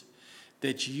sisters,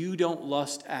 that you don't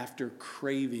lust after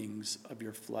cravings of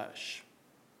your flesh.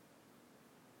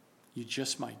 You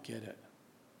just might get it.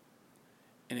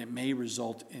 And it may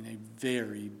result in a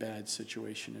very bad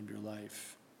situation in your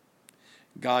life.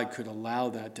 God could allow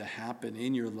that to happen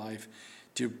in your life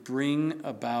to bring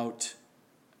about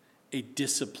a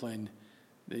discipline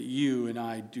that you and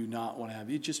I do not want to have.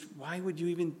 Why would you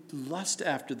even lust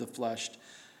after the flesh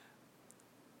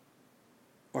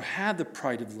or have the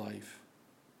pride of life,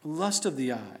 lust of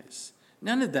the eyes?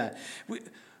 None of that.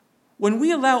 When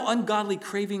we allow ungodly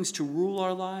cravings to rule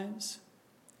our lives,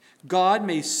 God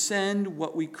may send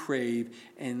what we crave,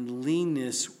 and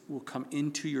leanness will come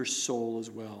into your soul as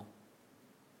well.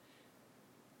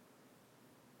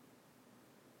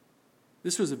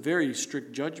 This was a very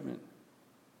strict judgment.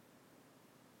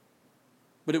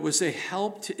 But it was a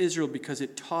help to Israel because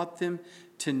it taught them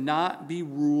to not be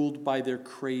ruled by their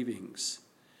cravings.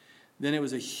 Then it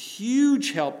was a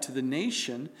huge help to the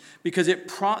nation because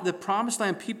the promised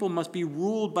land people must be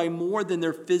ruled by more than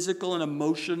their physical and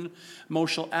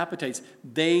emotional appetites.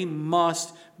 They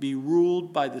must be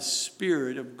ruled by the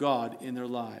Spirit of God in their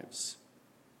lives.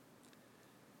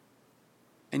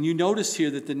 And you notice here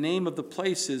that the name of the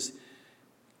place is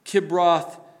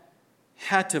Kibroth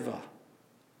Hattaavah,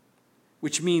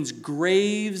 which means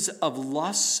graves of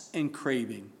lusts and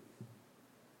craving.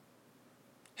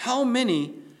 How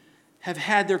many have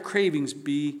had their cravings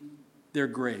be their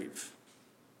grave?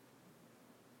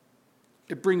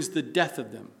 It brings the death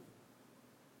of them.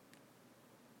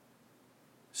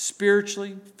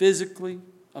 Spiritually, physically,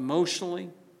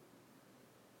 emotionally.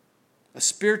 A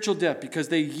spiritual death because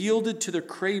they yielded to their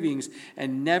cravings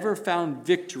and never found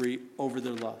victory over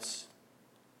their lusts.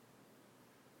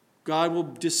 God will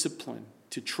discipline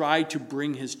to try to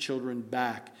bring his children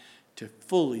back to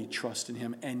fully trust in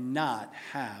him and not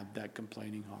have that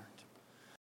complaining heart.